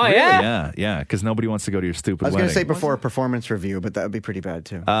 Maury. Oh, Really? yeah? Yeah, because nobody wants to go to your stupid I was wedding. going to say before a performance review, but that would be pretty bad,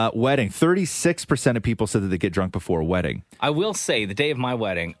 too. Wedding. 36% of people said that they get drunk before a wedding. I will say, the day of my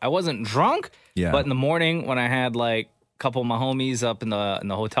wedding, I wasn't drunk, Yeah. but in the morning when I had like a couple of my homies up in the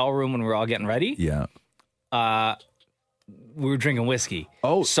hotel room when we were all getting ready, Yeah. we were drinking whiskey.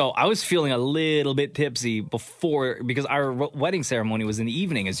 Oh. So I was feeling a little bit tipsy before, because our wedding ceremony was in the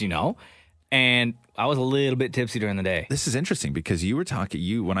evening, as you know, and I was a little bit tipsy during the day. This is interesting because you were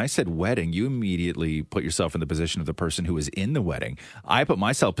talking, when I said wedding, you immediately put yourself in the position of the person who was in the wedding. I put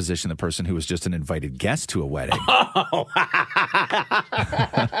myself in the position of the person who was just an invited guest to a wedding.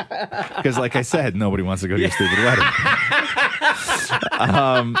 Because like I said, nobody wants to go to your stupid wedding.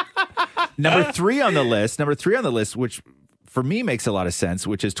 Number three on the list, which for me makes a lot of sense,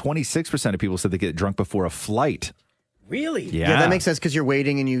 which is 26% of people said they get drunk before a flight. Really? Yeah. that makes sense because you're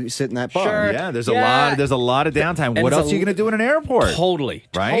waiting and you sit in that bar. Sure. Yeah, there's a lot of downtime. And What it's else are you going to do in an airport? Totally.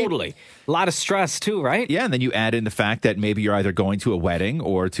 Right? Totally. A lot of stress too, right? Yeah, and then you add in the fact that maybe you're either going to a wedding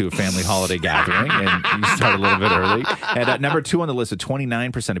or to a family holiday gathering, and you start a little bit early. And number two on the list,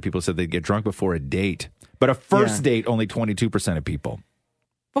 29% of people said they'd get drunk before a date. But a first date, only 22% of people.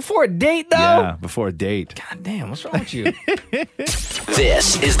 Before a date, though? Yeah, before a date. God damn, what's wrong with you?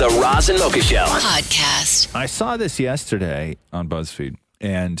 This is the Roz and Mocha Show Podcast. I saw this yesterday on BuzzFeed,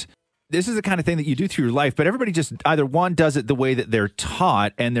 and this is the kind of thing that you do through your life, but everybody just either one does it the way that they're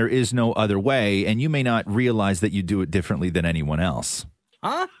taught, and there is no other way, and you may not realize that you do it differently than anyone else.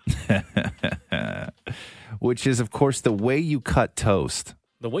 Huh? Which is, of course, the way you cut toast.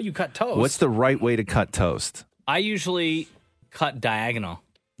 The way you cut toast? What's the right way to cut toast? I usually cut diagonal.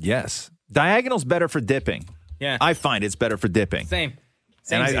 Yes. Diagonal's better for dipping. Yeah. I find it's better for dipping. Same.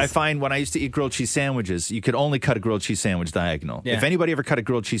 And I Samesies. find when I used to eat grilled cheese sandwiches, you could only cut a grilled cheese sandwich diagonal. Yeah. If anybody ever cut a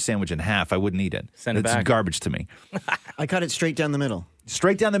grilled cheese sandwich in half, I wouldn't eat it. Send it It's back. garbage to me. I cut it straight down the middle.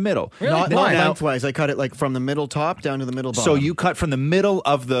 Straight down the middle. Not Why? lengthwise. I cut it like from the middle top down to the middle bottom. So you cut from the middle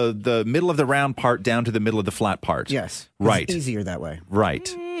of the middle of the round part down to the middle of the flat part. Yes. Right. It's easier that way.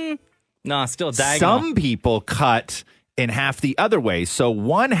 Right. No, still diagonal. Some people cut in half the other way. So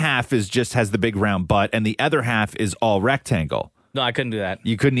one half is just has the big round butt and the other half is all rectangle. No, I couldn't do that.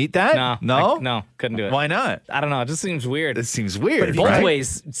 You couldn't eat that? No. No, couldn't do it. Why not? I don't know. It just seems weird. It seems weird. Both right?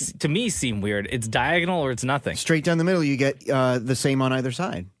 ways, to me, seem weird. It's diagonal or it's nothing. Straight down the middle, you get the same on either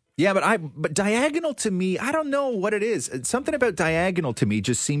side. Yeah, but diagonal to me, I don't know what it is. Something about diagonal to me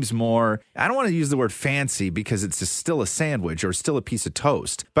just seems more, I don't want to use the word fancy because it's just still a sandwich or still a piece of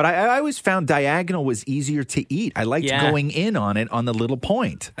toast. But I always found diagonal was easier to eat. I liked Yeah. going in on it on the little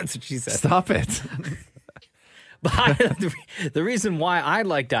point. That's what she said. Stop it. But the reason why I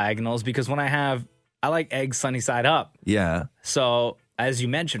like diagonal is because when I like eggs sunny side up. Yeah. So, as you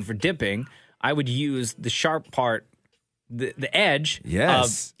mentioned, for dipping, I would use the sharp part, the edge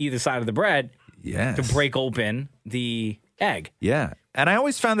Yes. of either side of the bread Yes. to break open the egg. Yeah. And I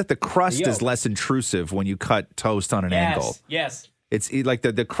always found that the crust The yolk. is less intrusive when you cut toast on an angle. Yes. It's like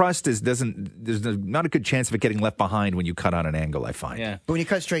the crust there's not a good chance of it getting left behind when you cut on an angle, I find. Yeah. But when you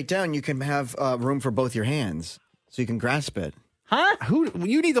cut straight down, you can have room for both your hands, so you can grasp it. Huh?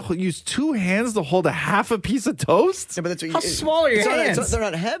 You need to use two hands to hold a half a piece of toast? Yeah, but that's what How small are your hands? They're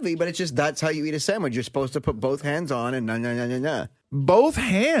not heavy, but it's just that's how you eat a sandwich. You're supposed to put both hands on and Both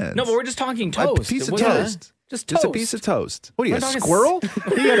hands? No, but we're just talking A toast. piece of What is it? toast. Just Just a toast. piece of toast. What are you, We're a talking squirrel?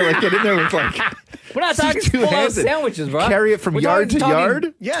 You gotta get in there with We're not talking Two full-out hands and sandwiches, bro. Carry it from We're yard to talking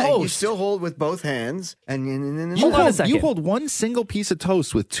yard? Yeah, you toast. still hold with both hands, and You hold one single piece of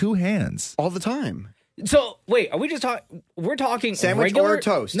toast with two hands. all the time. So wait, are we just talking? We're talking Sandwich regular or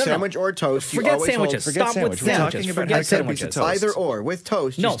toast. No, no. Sandwich or toast. You Forget always hold- sandwiches. forget Stop sandwich. with We're sandwiches. talking about Forget how to cut a piece sandwiches. of toast. Either or. With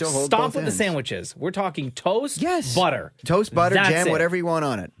toast, you No, still hold stop both with hands. the sandwiches. We're talking toast, Yes. butter, Toast, butter, That's jam, it. whatever you want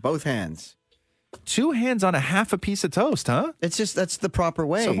on it. Both hands. Two hands on a half a piece of toast, huh? It's just that's the proper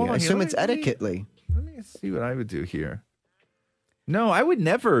way. So hold on I here, assume let it's me- etiquetely. Let me see what I would do here. No, I would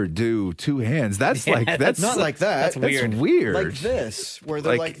never do two hands. That's Yeah, like that's Not like that. That's weird. weird. Like this, where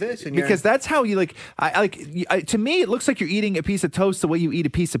they're like this, and because that's how you like. To me, it looks like you're eating a piece of toast the way you eat a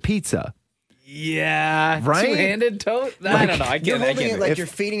piece of pizza. Yeah, Right? two-handed toast. I don't know. I you're can't. I holding can't. it like you're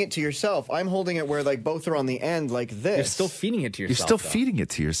feeding it to yourself. I'm holding it where like both are on the end, like this. You're still feeding it to You're yourself. still though. feeding it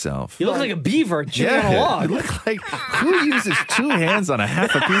to yourself. You look like a beaver chewing on a You log. look like who uses two hands on a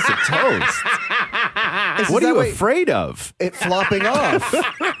half a piece of toast? What are that you way- afraid of? It flopping off.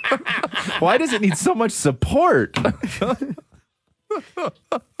 Why does it need so much support?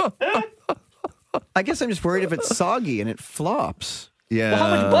 I guess I'm just worried if it's soggy and it flops. Yeah. Well,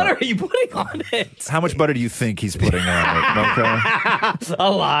 how much butter are you putting on it? How much butter do you think he's putting on it, Mocha? A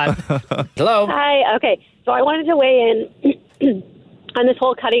lot. Hello. Hi. Okay. So I wanted to weigh in on this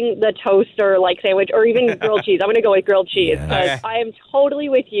whole cutting the toast or like sandwich or even grilled cheese. I'm going to go with grilled cheese because Okay. I am totally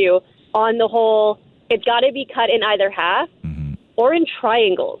with you on the whole. It's got to be cut in either half or in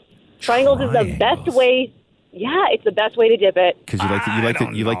triangles. Triangles is the best way. Yeah, it's the best way to dip it. Because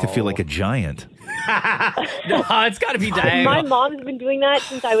you like to feel like a giant. No, it's got to be diagonal. My mom's been doing that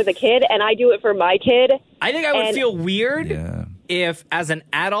since I was a kid, and I do it for my kid. I think I would And- feel weird if, as an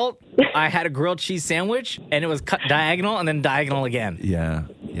adult, I had a grilled cheese sandwich and it was cut diagonal and then diagonal again. Yeah,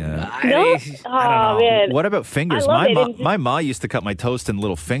 yeah. I don't know. Man. What about fingers? I love it. My ma used to cut my toast in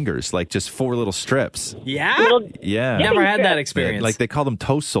little fingers, like just 4 little strips. Yeah? Yeah. Never had that experience. Like they call them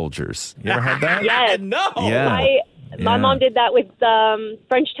toast soldiers. You ever had that? Yes. No. Yeah. My mom did that with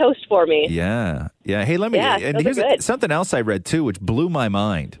French toast for me. Yeah. Yeah. Hey, let me. Yeah, and those are here's good. something else I read too, which blew my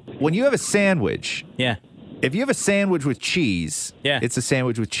mind. When you have a sandwich, Yeah. if you have a sandwich with cheese, Yeah. it's a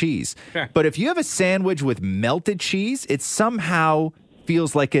sandwich with cheese. Sure. But if you have a sandwich with melted cheese, it somehow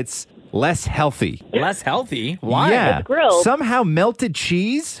feels like it's less healthy. Less healthy? Why? Yeah. It's grilled. Somehow melted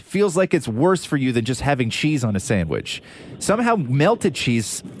cheese feels like it's worse for you than just having cheese on a sandwich. Somehow melted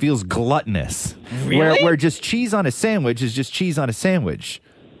cheese feels gluttonous. Really? Where just cheese on a sandwich is just cheese on a sandwich.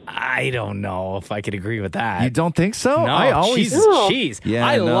 I don't know if I could agree with that. You don't think so? No, I always cheese is cheese. Yeah,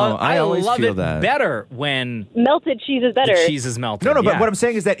 I no, love I always love feel it that. better when Melted cheese is better. the cheese is melted. No, but Yeah. what I'm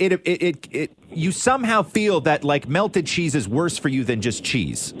saying is that it you somehow feel that like melted cheese is worse for you than just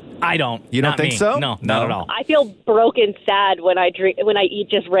cheese. I don't. You don't Not think me. so? No, not at all. I feel broken sad when I eat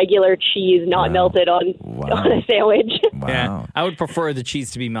just regular cheese, not melted on a sandwich. Yeah, I would prefer the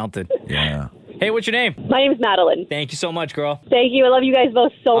cheese to be melted. Yeah. Hey, what's your name? My name's Madeline. Thank you so much, girl. Thank you. I love you guys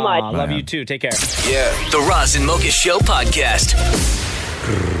both so much. I love you too. Take care. Yeah. The Roz and Mocha Show podcast.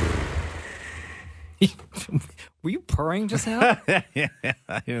 Were you purring just now? Yeah,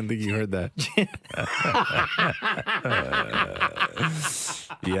 I don't think you heard that.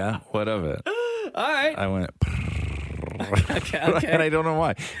 Yeah, what of it? All right. I went. Okay. And I don't know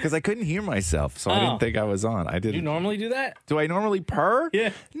why, because I couldn't hear myself, so I Oh. didn't think I was on. I Do you didn't. normally do that? Do I normally purr?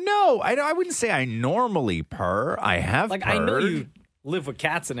 Yeah. No, I wouldn't say I normally purr. I have Like, purred. I know you live with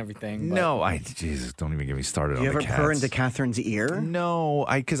cats and everything. But No, Jesus, don't even get me started Do on you the ever cats. purr into Catherine's ear? No,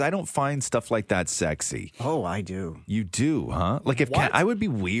 because I don't find stuff like that sexy. Oh, I do. You do, huh? Like if I would be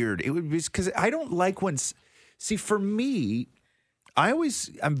weird. It would be because I don't like when. See, for me,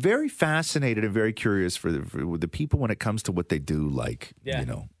 I'm very fascinated and very curious for the people when it comes to what they do, like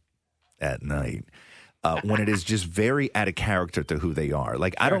at night. When it is just very out of character to who they are.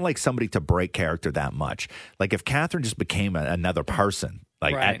 Like, I don't like somebody to break character that much. Like, if Catherine just became another person,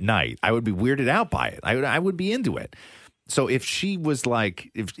 like Right. at night, I would be weirded out by it. I would be into it. So if she was like,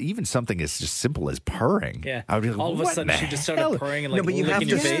 if even something as just simple as purring, Yeah. I would be like, all of a what sudden the she just hell? started purring and like no, but you have licking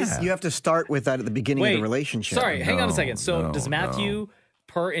your to face. you have to start with that at the beginning of the relationship. Sorry, hang on a No, second. So no, does Matthew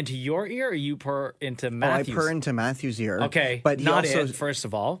purr into your ear or you purr into Matthew's? I purr into Matthew's ear. Okay, but he not also, it, first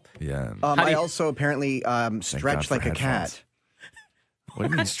of all. Yeah. How do I you- also apparently stretch for like a headphones. cat. What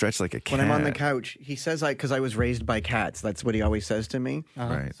do you mean stretch like a cat? When I'm on the couch, he says because I was raised by cats. That's what he always says to me.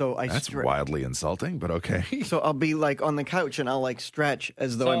 Right. So I That's stre- wildly insulting, but okay. So I'll be like on the couch and I'll like stretch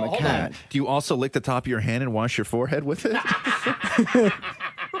as though So, I'm a hold cat. Do you also lick the top of your hand and wash your forehead with it?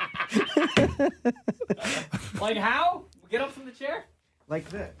 Like how? Get up from the chair? Like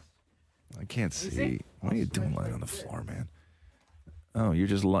this. I can't see. What are you doing lying on the floor, man? Oh, you're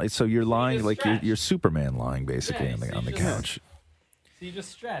just so you're lying like you're Superman lying basically on the couch. So you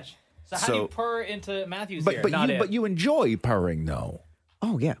just stretch. So how do you purr into Matthew's ear? But you enjoy purring though.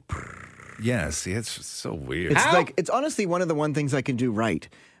 Oh yeah. Yeah, see, it's so weird. It's honestly one of the one things I can do right.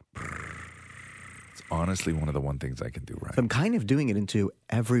 It's honestly one of the one things I can do right. So I'm kind of doing it into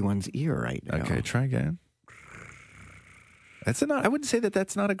everyone's ear right now. Okay, try again. I wouldn't say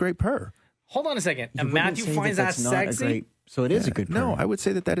that's not a great purr. Hold on a second. And Matthew finds that sexy? So it is a good purr. No, I would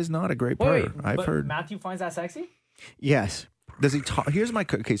say that is not a great purr. I've heard. Matthew finds that sexy? Yes. Does he talk? Here's my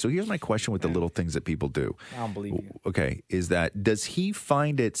question with the little things that people do. I don't believe you. Okay, is that does he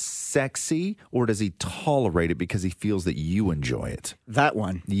find it sexy or does he tolerate it because he feels that you enjoy it? That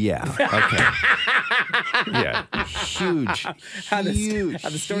one. Yeah. Okay. Yeah. Huge. How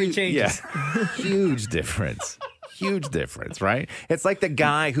the story changes. Yeah. Huge difference. Huge difference, right? It's like the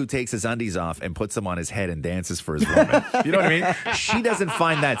guy who takes his undies off and puts them on his head and dances for his woman. You know what I mean? She doesn't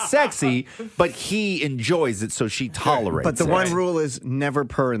find that sexy, but he enjoys it, so she tolerates it. But the one rule is never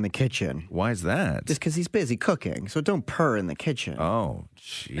purr in the kitchen. Why is that? Just because he's busy cooking, so don't purr in the kitchen. Oh,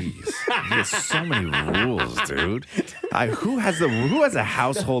 jeez. There's so many rules, dude. Who has a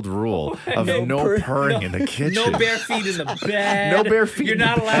household rule of no purring in the kitchen? No bare feet in the bed. No bare feet You're in the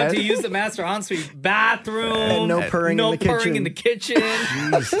not allowed bed. to use the master ensuite bathroom. And no purring no in the purring kitchen. in the kitchen.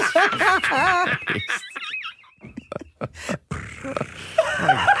 Jesus Christ.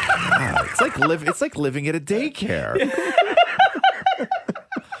 God, it's like living at a daycare.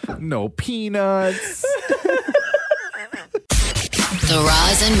 No peanuts. The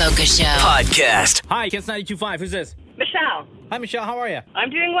Roz and Mocha Show podcast. Hi, Kiss 92.5. Who's this? Michelle. Hi, Michelle. How are you? I'm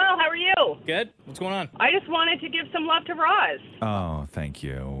doing well. How are you? Good. What's going on? I just wanted to give some love to Roz. Oh, thank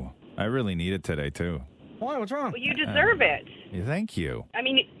you. I really need it today, too. Why? What's wrong? Well, you deserve it. Yeah, thank you. I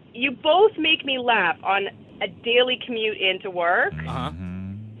mean, you both make me laugh on a daily commute into work. Uh-huh.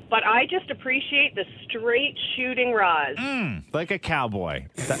 But I just appreciate the straight shooting Roz. Like a cowboy.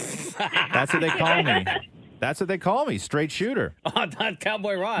 That's what they call me. That's what they call me, straight shooter. Oh, not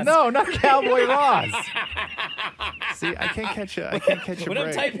Cowboy Roz. No, not Cowboy Roz. See, I can't catch a With break.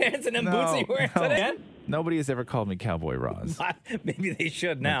 them tight pants and them boots that you wear today? Nobody has ever called me Cowboy Roz. Maybe they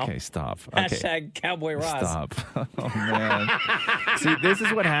should now. Okay, stop. Okay. Hashtag Cowboy Roz. Stop. Oh, man. See, this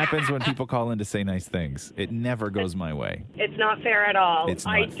is what happens when people call in to say nice things. It never goes my way. It's not fair at all. It's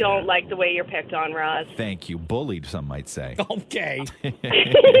not I don't like the way you're picked on, Roz. Thank you. Bullied, some might say. Okay.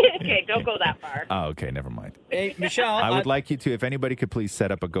 Okay, don't go that far. Oh, okay, never mind. Hey, Michelle. I would like you to, if anybody could please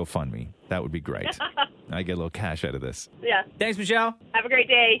set up a GoFundMe. That would be great. I get a little cash out of this. Yeah. Thanks, Michelle. Have a great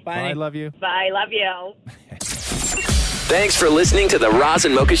day. Bye. I love you. Bye. Love you. Thanks for listening to the Roz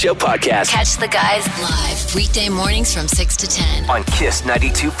and Mocha Show podcast Catch the guys live weekday mornings from 6 to 10. on Kiss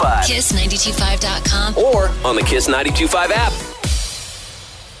 92.5 Kiss925.com. or on the Kiss 92.5 app.